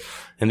loans.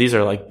 And these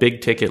are like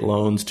big ticket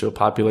loans to a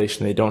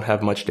population they don't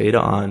have much data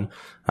on.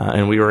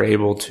 And we were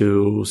able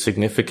to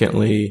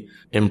significantly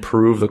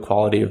improve the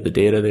quality of the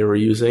data they were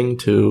using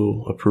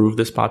to approve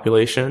this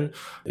population,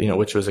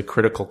 which was a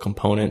critical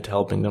component to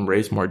helping them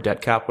raise more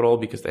debt capital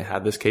because they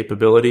had this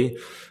capability.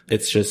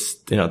 It's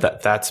just,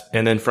 that's,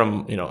 and then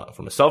from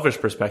a selfish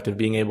perspective,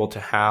 being able to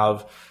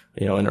have,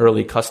 an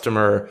early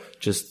customer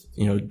just,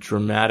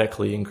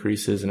 dramatically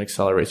increases and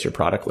accelerates your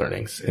product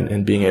learnings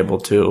and being able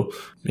to,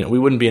 we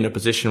wouldn't be in a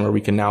position where we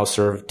can now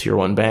serve tier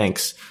 1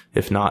 banks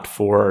if not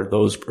for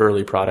those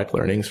early product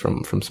learnings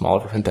from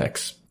smaller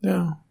fintechs.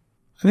 Yeah.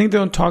 I think they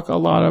don't talk a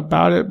lot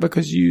about it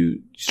because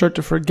you start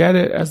to forget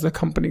it as the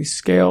company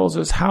scales,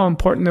 is how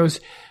important those,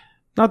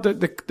 not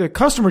the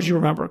customers you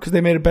remember because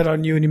they made a bet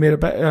on you and you made a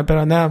bet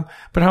on them,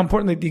 but how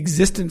importantly the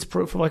existence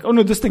proof of like, oh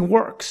no, this thing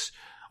works.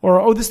 Or,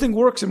 oh, this thing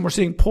works and we're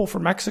seeing pull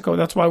from Mexico.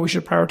 That's why we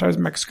should prioritize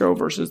Mexico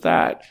versus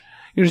that.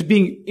 Just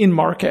being in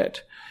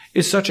market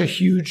is such a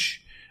huge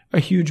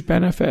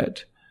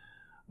benefit.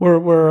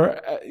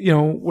 Where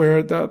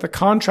the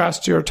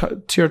contrast to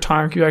your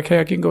time, you're like, hey,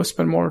 I can go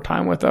spend more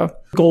time with a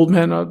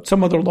Goldman or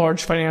some other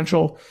large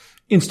financial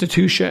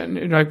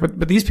institution.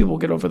 But these people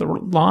get over the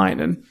line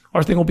and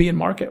our thing will be in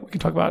market. We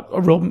can talk about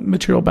a real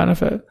material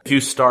benefit. If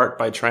you start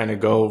by trying to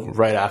go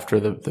right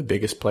after the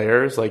biggest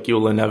players, like you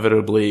will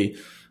inevitably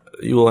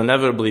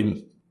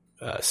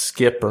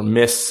skip or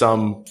miss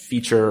some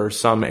feature or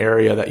some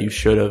area that you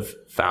should have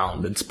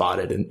found and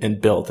spotted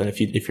and built. And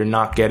if you're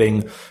not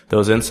getting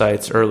those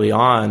insights early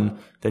on,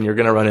 then you're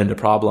going to run into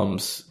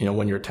problems,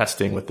 when you're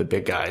testing with the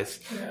big guys.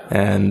 Yeah.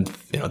 And,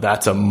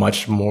 that's a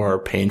much more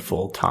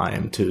painful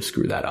time to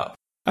screw that up.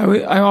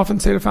 I often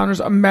say to founders,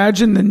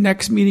 imagine the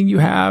next meeting you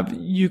have,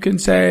 you can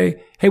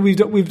say, hey, we've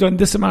done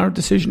this amount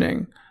of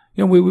decisioning.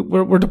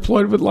 We're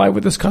deployed live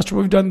with this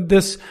customer. We've done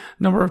this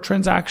number of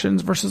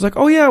transactions versus like,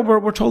 oh yeah,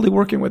 we're totally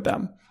working with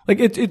them. Like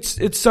it's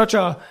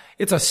a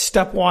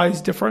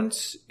stepwise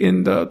difference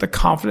in the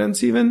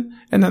confidence even,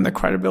 and then the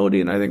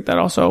credibility. And I think that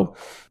also,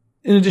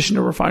 in addition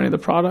to refining the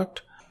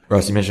product.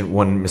 Ross, you mentioned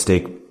one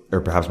mistake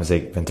or perhaps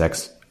mistake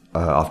fintechs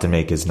often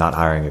make is not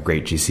hiring a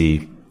great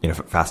GC,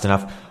 fast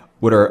enough.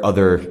 What are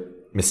other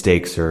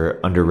mistakes or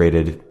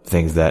underrated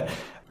things that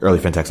early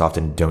fintechs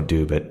often don't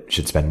do, but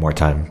should spend more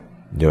time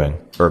doing,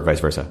 or vice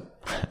versa,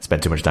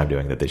 spend too much time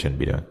doing that they shouldn't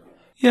be doing?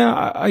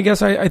 Yeah, I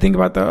guess I think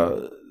about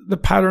the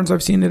patterns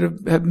I've seen that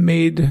have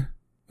made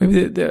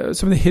maybe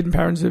some of the hidden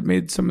patterns that have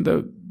made some of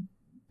the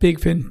big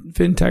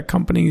fintech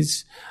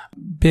companies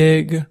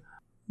big.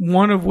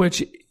 One of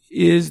which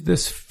is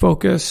this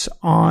focus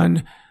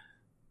on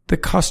the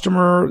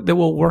customer that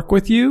will work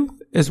with you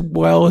as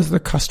well as the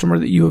customer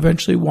that you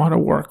eventually want to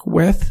work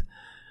with,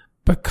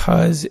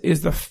 because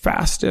is the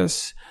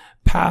fastest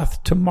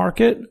path to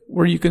market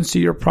where you can see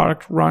your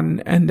product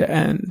run end to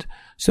end.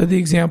 So the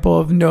example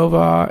of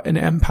Nova and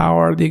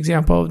Empower, the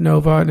example of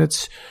Nova and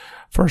its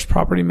first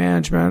property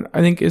management,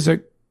 I think is a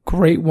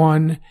great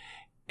one.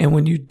 And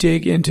when you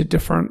dig into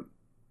different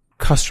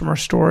customer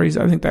stories,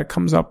 I think that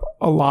comes up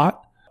a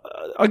lot.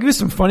 I'll give you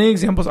some funny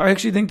examples. I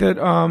actually think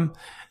that,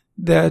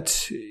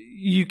 that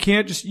you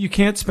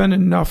can't spend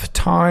enough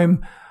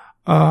time,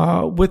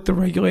 with the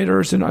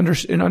regulators and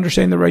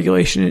understanding the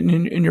regulation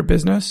in your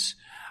business.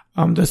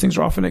 Those things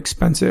are often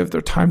expensive.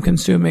 They're time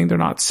consuming. They're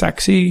not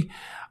sexy.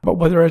 But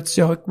whether it's,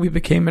 we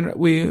became an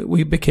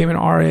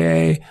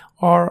RIA,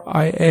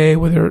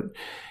 whether,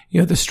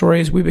 the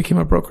story is we became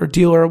a broker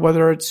dealer,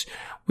 whether it's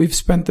we've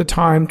spent the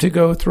time to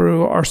go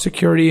through our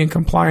security and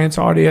compliance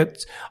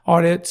audits.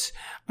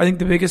 I think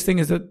the biggest thing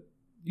is that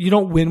you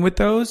don't win with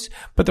those,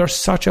 but they're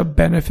such a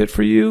benefit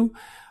for you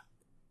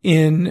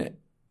in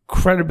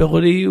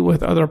credibility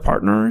with other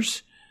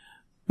partners.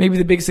 Maybe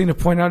the biggest thing to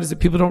point out is that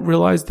people don't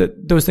realize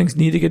that those things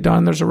need to get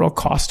done. There's a real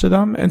cost to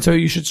them. And so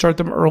you should start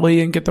them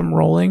early and get them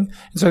rolling.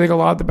 And so I think a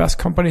lot of the best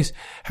companies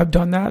have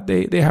done that.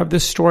 They have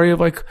this story of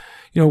like,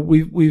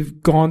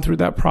 we've gone through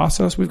that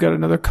process. We've got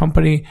another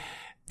company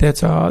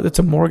that's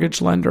a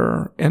mortgage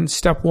lender. And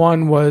step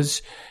one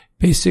was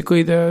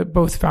basically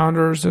both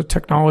founders, a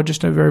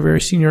technologist and a very,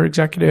 very senior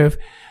executive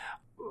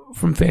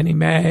from Fannie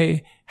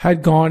Mae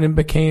had gone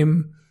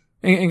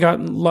and got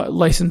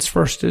licensed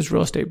first as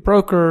real estate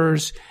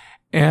brokers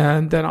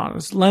and then on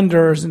as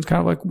lenders and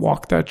kind of like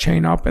walk that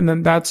chain up. And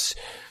then that's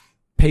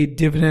paid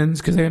dividends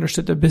because they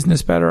understood the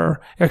business better.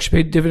 It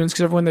actually paid dividends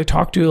because everyone they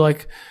talked to,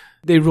 like,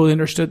 they really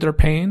understood their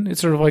pain. It's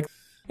sort of like,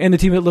 and the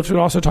team at Lyft would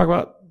also talk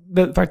about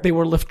the fact they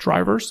were Lyft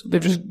drivers.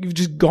 You've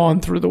just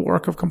gone through the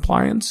work of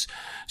compliance.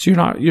 So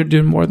you're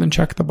doing more than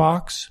check the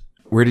box.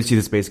 Where do you see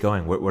the space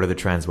going? What are the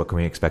trends? What can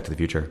we expect in the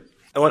future?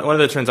 One of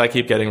the trends I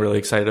keep getting really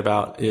excited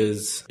about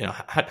is,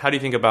 how do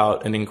you think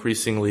about an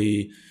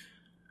increasingly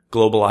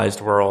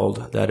globalized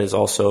world that is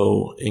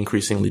also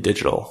increasingly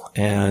digital,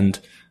 and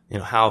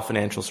how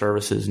financial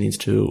services needs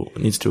to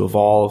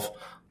evolve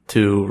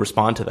to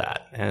respond to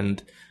that.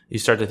 And you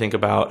start to think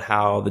about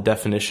how the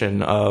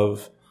definition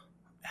of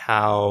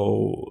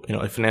how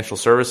a financial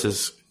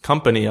services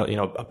company,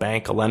 a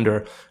bank, a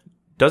lender,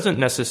 doesn't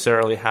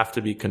necessarily have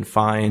to be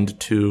confined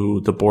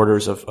to the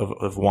borders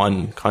of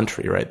one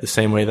country, right? The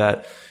same way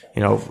that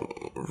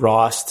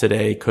Ross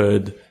today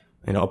could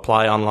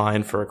apply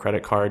online for a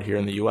credit card here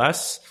in the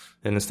US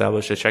and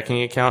establish a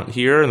checking account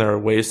here, and there are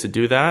ways to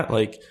do that.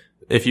 Like,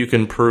 if you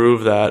can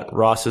prove that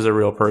Ross is a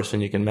real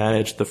person, you can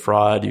manage the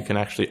fraud, you can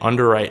actually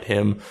underwrite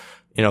him.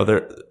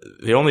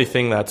 The only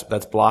thing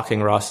that's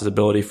blocking Ross's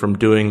ability from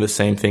doing the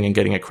same thing and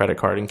getting a credit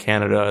card in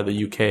Canada,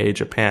 the UK,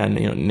 Japan,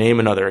 name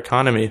another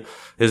economy,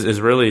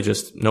 is really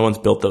just no one's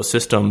built those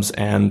systems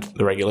and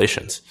the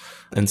regulations.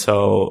 And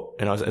so,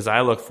 as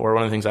I look forward,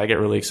 one of the things I get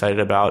really excited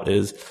about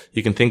is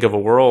you can think of a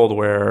world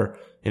where,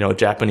 a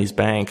Japanese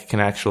bank can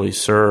actually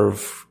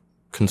serve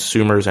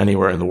consumers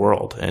anywhere in the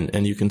world.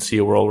 And you can see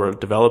a world where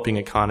developing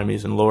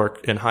economies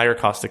and higher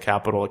cost of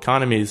capital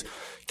economies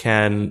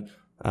can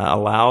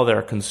allow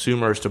their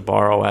consumers to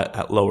borrow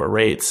at lower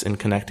rates, and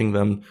connecting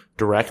them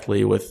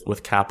directly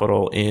with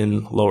capital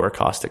in lower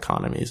cost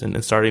economies,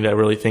 and starting to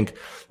really think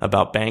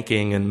about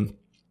banking and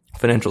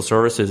financial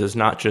services as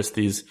not just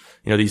these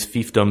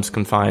fiefdoms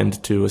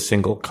confined to a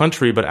single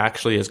country, but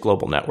actually as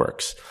global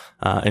networks,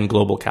 and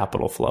global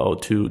capital flow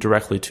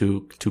directly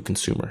to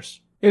consumers.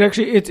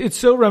 It's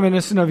so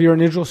reminiscent of your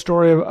initial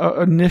story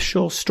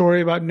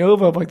about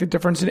Nova, of like the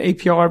difference in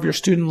APR of your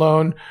student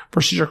loan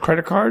versus your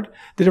credit card,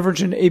 the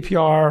difference in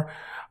APR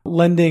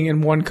lending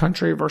in one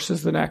country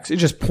versus the next. It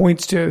just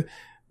points to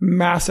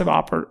massive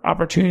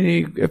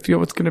opportunity. If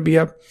it's going to be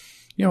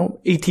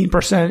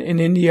 18% in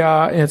India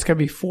and it's going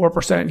to be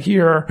 4%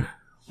 here,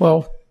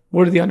 well,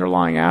 what are the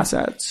underlying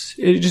assets?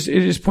 It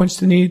just points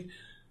to the need.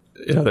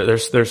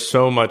 There's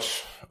so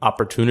much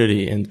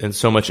opportunity and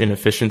so much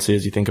inefficiency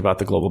as you think about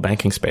the global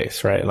banking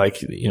space, right? Like,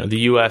 the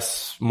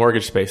U.S.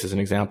 mortgage space is an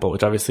example,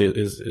 which obviously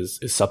is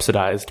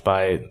subsidized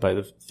by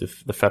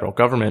the federal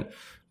government.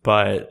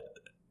 But,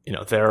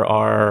 there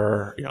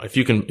are, if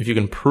you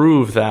can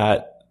prove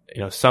that,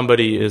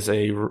 somebody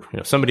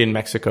somebody in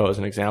Mexico, as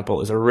an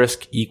example, is a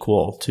risk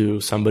equal to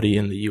somebody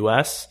in the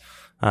U.S.,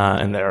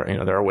 and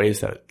there are ways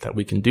that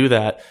we can do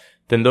that,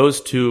 then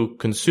those two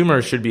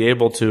consumers should be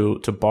able to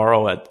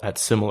borrow at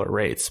similar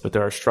rates. But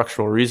there are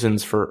structural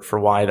reasons for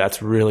why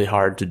that's really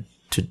hard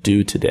to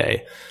do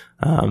today.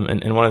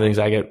 And one of the things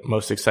I get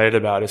most excited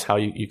about is how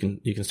you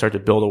can start to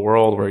build a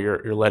world where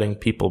you're letting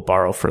people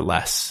borrow for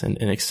less, and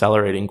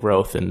accelerating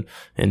growth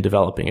in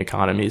developing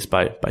economies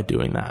by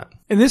doing that.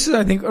 And this is,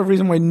 I think, a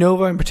reason why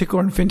Nova in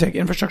particular and fintech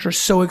infrastructure is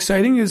so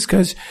exciting, is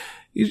because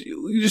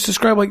you just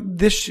describe like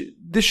this should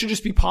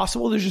just be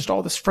possible. There's just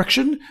all this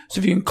friction. So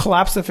if you can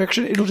collapse the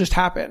friction, it'll just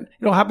happen.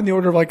 It'll happen in the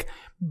order of like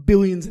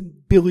billions and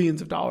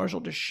billions of dollars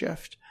will just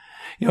shift.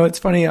 It's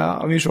funny.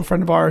 A mutual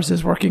friend of ours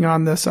is working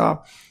on this,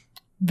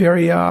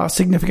 very,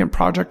 significant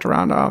project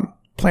around,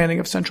 planning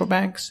of central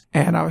banks.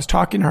 And I was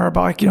talking to her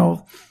about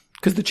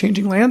because the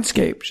changing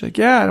landscape. She's like,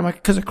 yeah. And I'm like,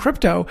 because of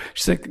crypto.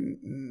 She's like,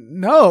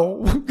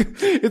 no,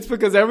 it's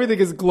because everything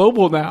is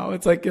global now.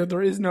 It's like,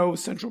 there is no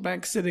central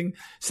bank sitting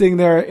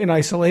there in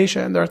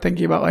isolation. They're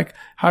thinking about like,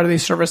 how do they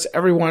service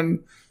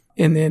everyone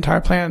in the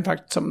entire planet? In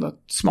fact, some of the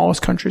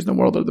smallest countries in the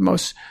world are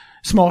the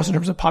smallest in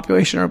terms of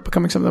population, are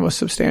becoming some of the most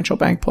substantial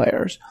bank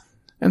players.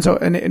 And so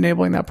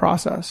enabling that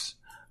process.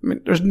 I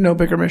mean, there's no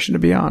bigger mission to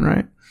be on,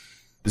 right?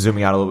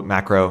 Zooming out a little bit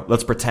macro,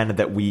 let's pretend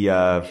that we,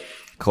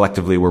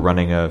 collectively, we're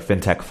running a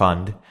fintech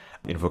fund,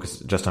 focus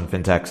just on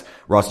fintechs.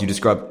 Ross, you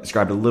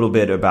described a little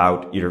bit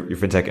about your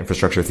fintech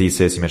infrastructure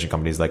thesis. You mentioned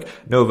companies like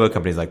Nova,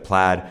 companies like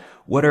Plaid.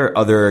 What are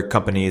other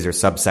companies or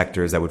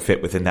subsectors that would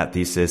fit within that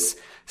thesis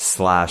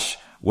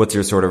 / what's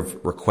your sort of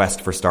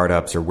request for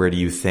startups, or where do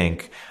you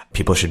think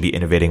people should be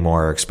innovating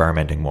more or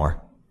experimenting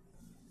more?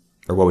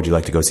 Or what would you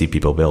like to go see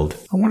people build?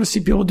 I want to see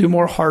people do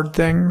more hard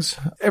things.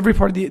 Every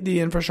part of the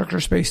infrastructure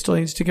space still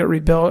needs to get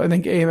rebuilt. I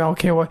think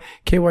AML,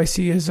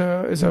 KYC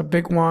is a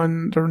big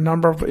one. There are a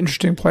number of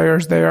interesting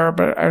players there,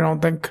 but I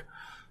don't think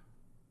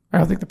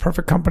the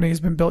perfect company has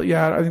been built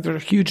yet. I think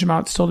there's a huge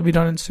amount still to be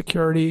done in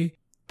security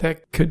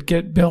that could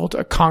get built.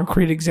 A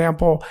concrete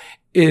example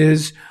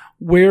is,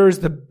 where is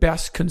the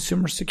best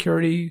consumer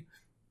security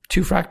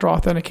two-factor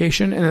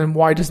authentication, and then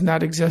why doesn't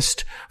that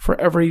exist for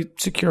every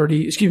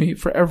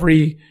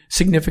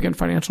significant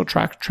financial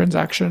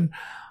transaction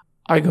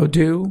I go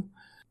do?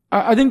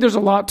 I think there's a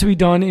lot to be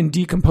done in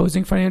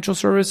decomposing financial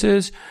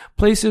services,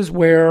 places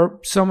where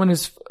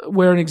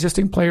an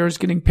existing player is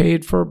getting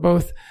paid for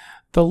both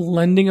the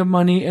lending of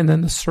money and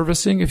then the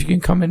servicing. If you can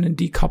come in and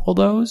decouple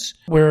those,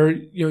 where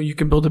you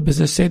can build a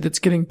business, say, that's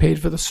getting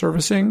paid for the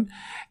servicing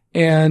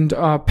and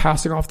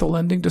passing off the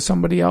lending to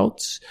somebody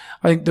else.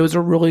 I think those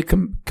are really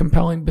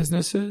compelling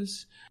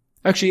businesses.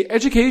 Actually,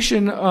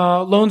 education,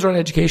 loans around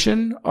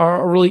education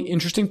are a really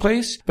interesting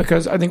place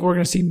because I think we're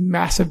going to see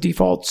massive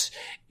defaults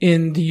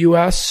in the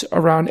US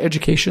around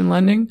education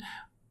lending.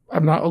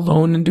 I'm not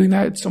alone in doing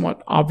that. It's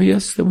somewhat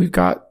obvious that we've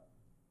got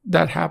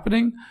that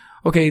happening.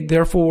 Okay.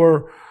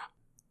 Therefore,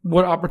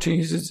 what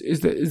opportunities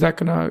is that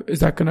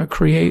going to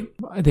create?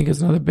 I think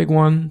is another big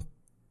one.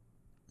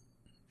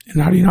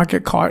 And how do you not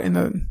get caught in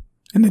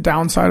the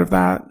downside of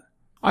that?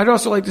 I'd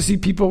also like to see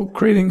people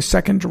creating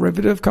second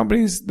derivative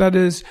companies. That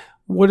is,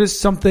 what is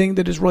something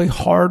that is really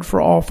hard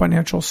for all for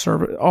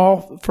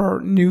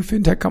new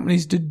fintech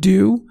companies to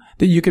do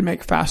that you can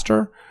make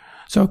faster?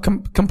 So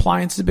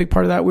compliance is a big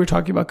part of that. We were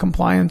talking about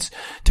compliance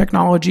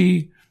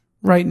technology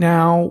right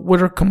now.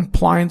 What are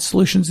compliance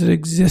solutions that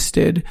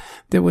existed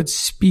that would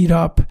speed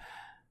up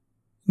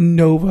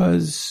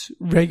reduce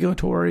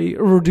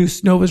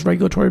Nova's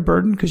regulatory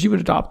burden? Because you would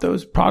adopt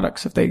those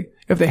products if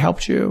they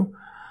helped you.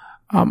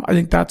 I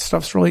think that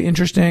stuff's really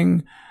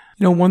interesting.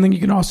 One thing you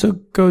can also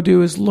go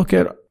do is look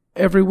at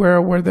everywhere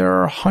where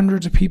there are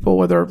hundreds of people,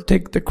 whether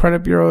take the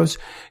credit bureaus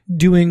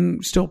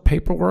doing still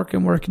paperwork,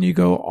 and where can you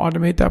go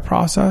automate that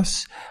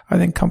process? I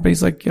think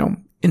companies like,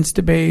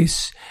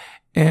 Instabase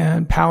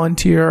and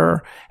Palantir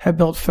have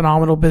built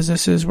phenomenal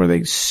businesses where they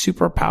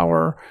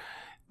superpower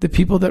the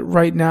people that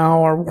right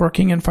now are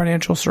working in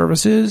financial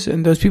services,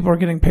 and those people are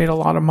getting paid a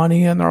lot of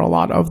money and there are a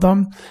lot of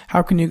them.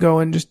 How can you go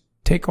and just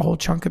take a whole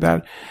chunk of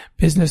that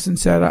business and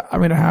said, I'm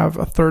going to have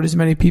a third as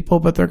many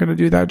people, but they're going to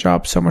do that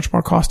job so much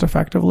more cost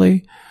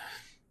effectively?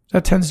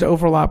 That tends to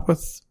overlap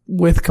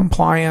with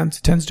compliance.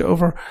 It tends to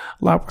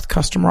overlap with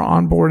customer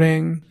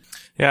onboarding.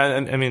 Yeah.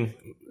 And I mean,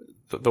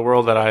 the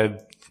world that I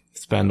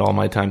spend all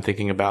my time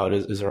thinking about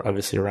is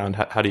obviously around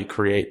how do you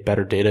create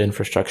better data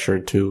infrastructure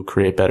to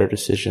create better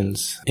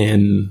decisions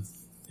in,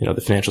 the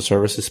financial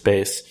services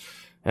space.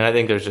 And I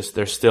think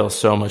there's still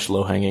so much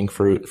low hanging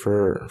fruit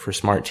for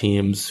smart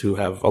teams who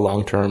have a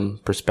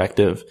long-term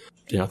perspective.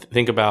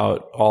 Think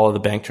about all of the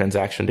bank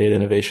transaction data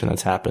innovation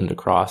that's happened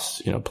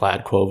across,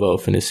 Plaid, Quovo,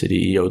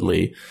 Finicity,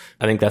 Yodlee.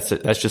 I think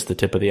that's just the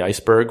tip of the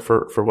iceberg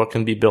for what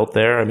can be built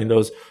there. I mean,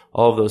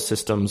 all of those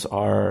systems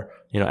are,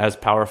 as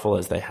powerful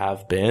as they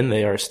have been,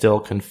 they are still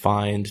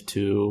confined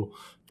to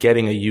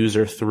getting a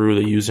user through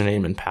the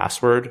username and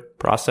password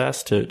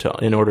process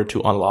in order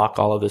to unlock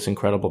all of this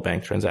incredible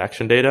bank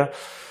transaction data.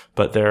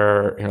 But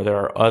there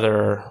are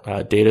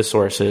other data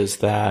sources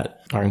that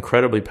are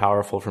incredibly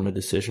powerful from a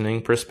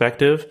decisioning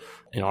perspective,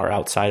 are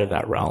outside of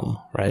that realm,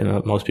 right?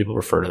 And most people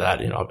refer to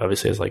that,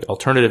 obviously as like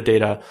alternative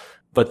data,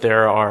 but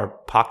there are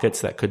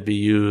pockets that could be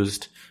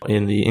used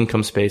in the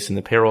income space, in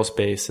the payroll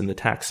space, in the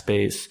tax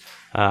space,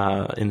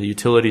 in the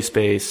utility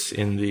space,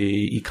 in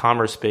the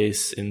e-commerce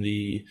space, in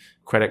the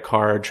credit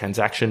card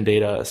transaction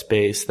data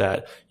space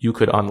that you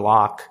could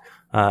unlock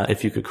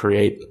if you could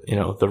create,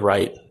 the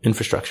right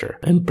infrastructure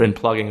and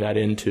plugging that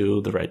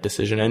into the right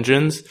decision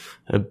engines,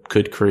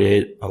 could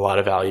create a lot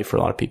of value for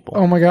a lot of people.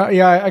 Oh my God.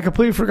 Yeah. I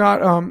completely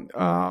forgot,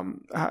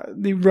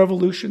 the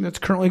revolution that's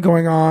currently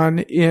going on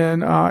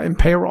in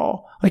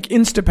payroll, like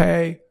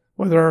InstaPay,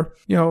 whether,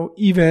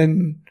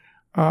 even,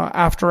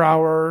 after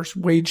hours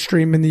wage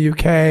stream in the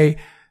UK.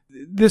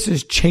 This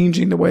is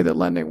changing the way that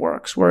lending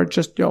works, where it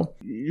just,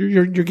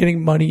 you're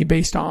getting money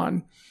based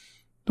on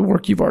the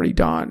work you've already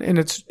done. And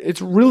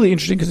it's really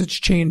interesting because it's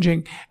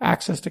changing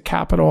access to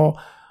capital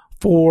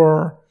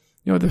for,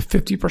 the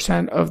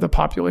 50% of the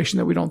population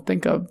that we don't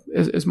think of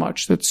as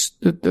much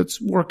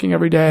that's working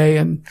every day.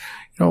 And,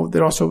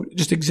 that also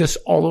just exists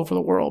all over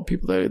the world.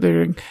 People that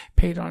they're getting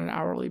paid on an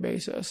hourly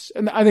basis.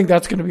 And I think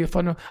that's going to be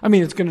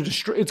it's going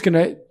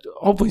to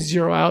hopefully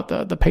zero out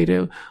the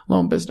payday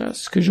loan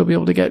business, because you'll be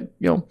able to get,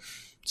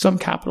 some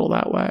capital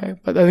that way.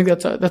 But I think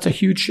that's a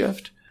huge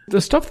shift. The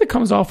stuff that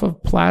comes off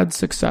of Plaid's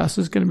success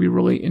is going to be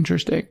really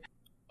interesting.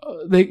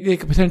 They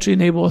could potentially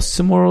enable a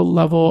similar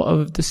level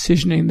of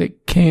decisioning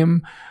that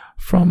came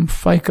from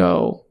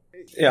FICO.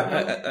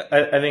 Yeah,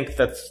 I think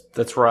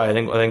that's right. I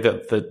think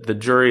that the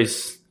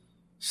jury's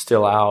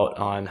still out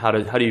on how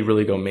do you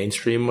really go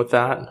mainstream with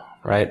that,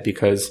 right?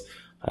 Because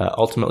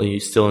ultimately you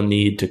still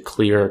need to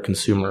clear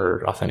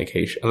consumer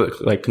authentication,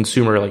 like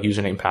consumer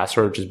username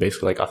password, which is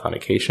basically like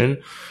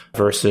authentication,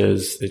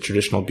 versus the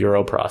traditional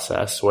bureau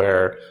process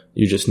where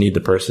you just need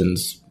the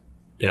person's,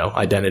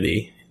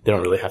 identity. They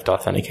don't really have to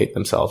authenticate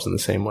themselves in the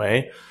same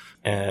way.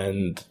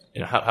 And,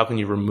 how can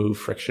you remove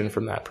friction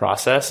from that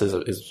process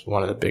is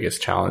one of the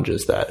biggest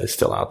challenges that is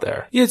still out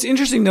there. Yeah, it's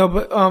interesting though,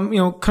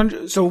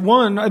 but, so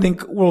one, I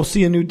think we'll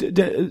see a new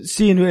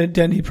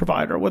identity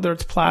provider, whether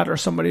it's Plaid or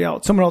somebody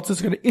else. Someone else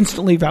is going to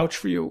instantly vouch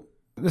for you.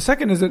 The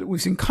second is that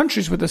we've seen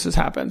countries where this has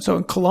happened. So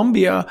in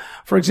Colombia,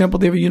 for example,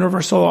 they have a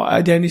universal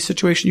identity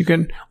situation you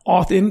can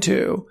auth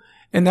into,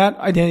 and that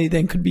identity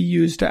then could be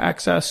used to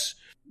access.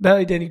 That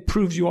identity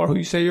proves you are who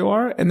you say you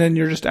are, and then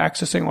you're just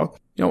accessing,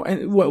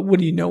 and what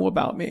do you know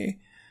about me?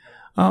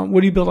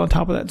 What do you build on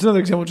top of that? It's another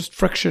example of just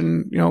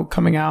friction,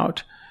 coming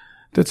out.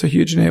 That's a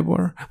huge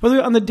enabler. But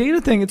on the data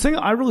thing, it's something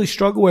I really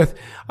struggle with.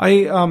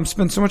 I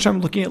spend so much time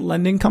looking at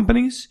lending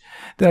companies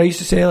that I used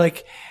to say,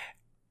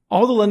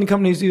 all the lending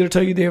companies either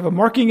tell you they have a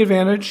marketing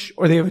advantage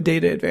or they have a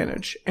data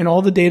advantage. And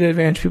all the data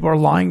advantage people are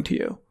lying to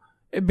you.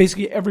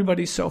 Basically,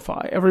 everybody's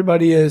SoFi.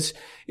 Everybody is,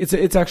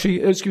 it's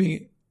actually, excuse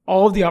me,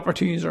 all of the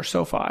opportunities are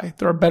SoFi.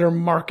 They're a better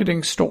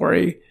marketing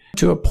story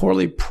to a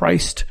poorly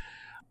priced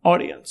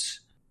audience.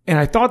 And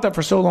I thought that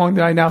for so long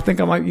that I now think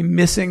I might be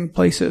missing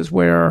places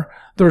where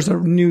there's a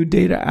new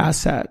data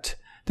asset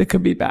that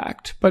could be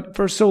backed. But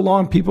for so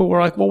long, people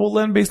were like, well, we'll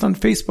lend based on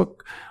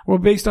Facebook or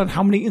based on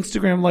how many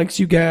Instagram likes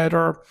you get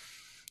or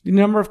the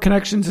number of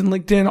connections in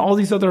LinkedIn, all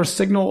these other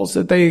signals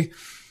that they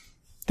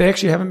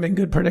actually haven't been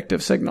good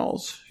predictive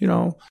signals, you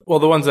know. Well,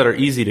 the ones that are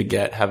easy to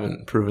get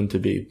haven't proven to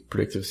be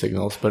predictive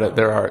signals, but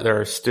there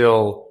are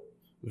still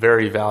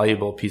very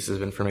valuable pieces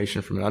of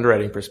information from an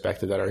underwriting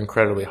perspective that are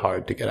incredibly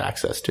hard to get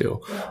access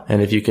to.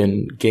 And if you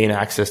can gain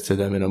access to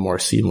them in a more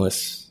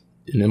seamless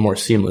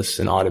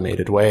and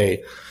automated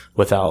way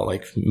without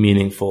like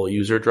meaningful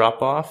user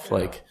drop off,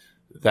 like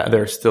that,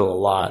 there's still a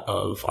lot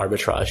of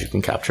arbitrage you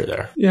can capture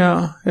there.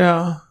 Yeah.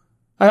 Yeah.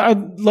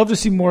 I'd love to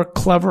see more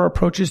clever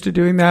approaches to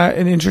doing that.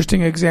 An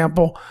interesting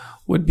example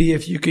would be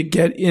if you could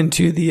get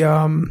into the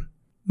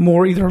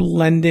more either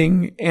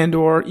lending and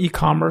or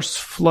e-commerce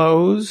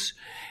flows.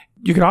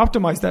 You can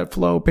optimize that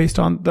flow based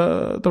on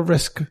the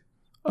risk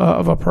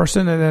of a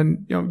person and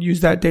then, you know,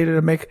 use that data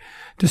to make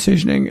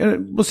decisioning.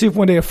 And we'll see if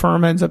one day a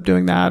firm ends up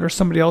doing that or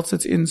somebody else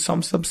that's in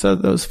some subset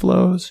of those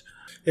flows.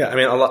 Yeah. I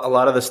mean, a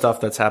lot of the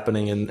stuff that's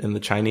happening in the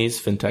Chinese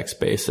fintech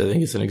space, I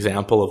think is an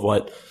example of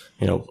what,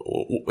 you know,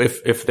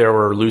 if there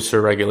were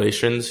looser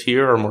regulations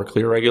here or more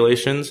clear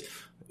regulations,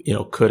 you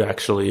know, could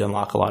actually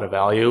unlock a lot of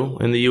value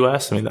in the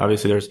US. I mean,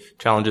 obviously there's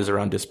challenges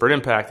around disparate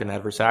impact and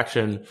adverse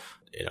action.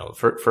 You know,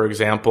 for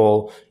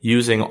example,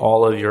 using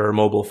all of your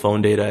mobile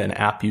phone data and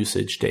app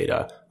usage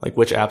data, like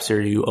which apps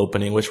are you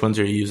opening, which ones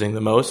are you using the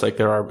most? Like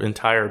there are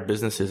entire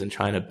businesses in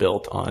China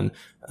built on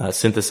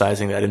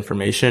synthesizing that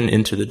information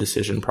into the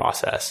decision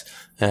process.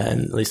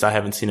 And at least I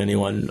haven't seen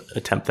anyone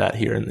attempt that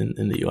here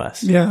in the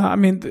US. Yeah. I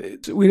mean,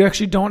 we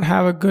actually don't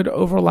have a good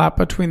overlap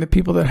between the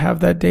people that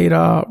have that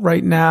data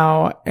right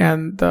now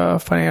and the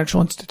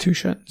financial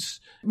institutions.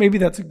 Maybe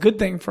that's a good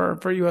thing for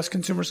US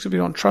consumers because we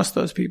don't trust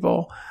those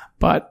people.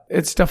 But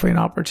it's definitely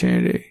an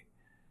opportunity.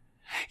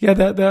 Yeah,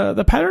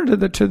 the pattern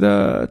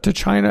to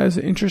China is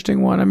an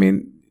interesting one. I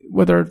mean,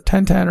 whether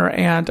Tencent or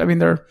Ant, I mean,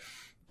 they're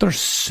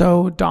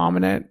so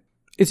dominant.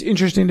 It's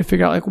interesting to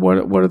figure out like what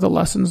are the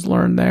lessons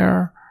learned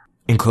there.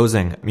 In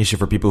closing, Misha,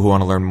 for people who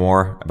want to learn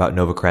more about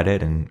Nova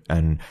Credit and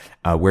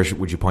where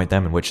would you point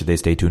them and what should they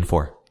stay tuned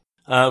for?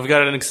 We've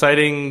got an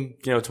exciting,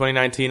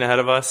 2019 ahead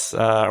of us.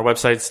 Our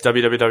website's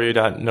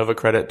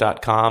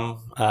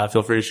www.novacredit.com.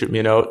 Feel free to shoot me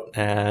a note.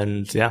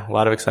 And yeah, a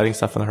lot of exciting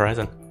stuff on the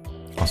horizon.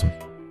 Awesome.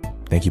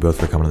 Thank you both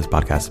for coming on this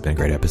podcast. It's been a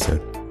great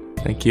episode.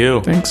 Thank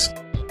you. Thanks.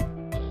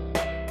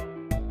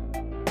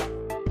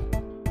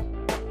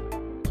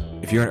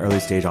 If you're an early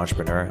stage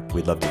entrepreneur,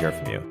 we'd love to hear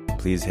from you.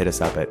 Please hit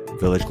us up at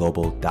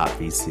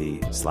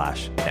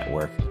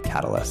villageglobal.vc/network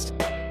catalyst.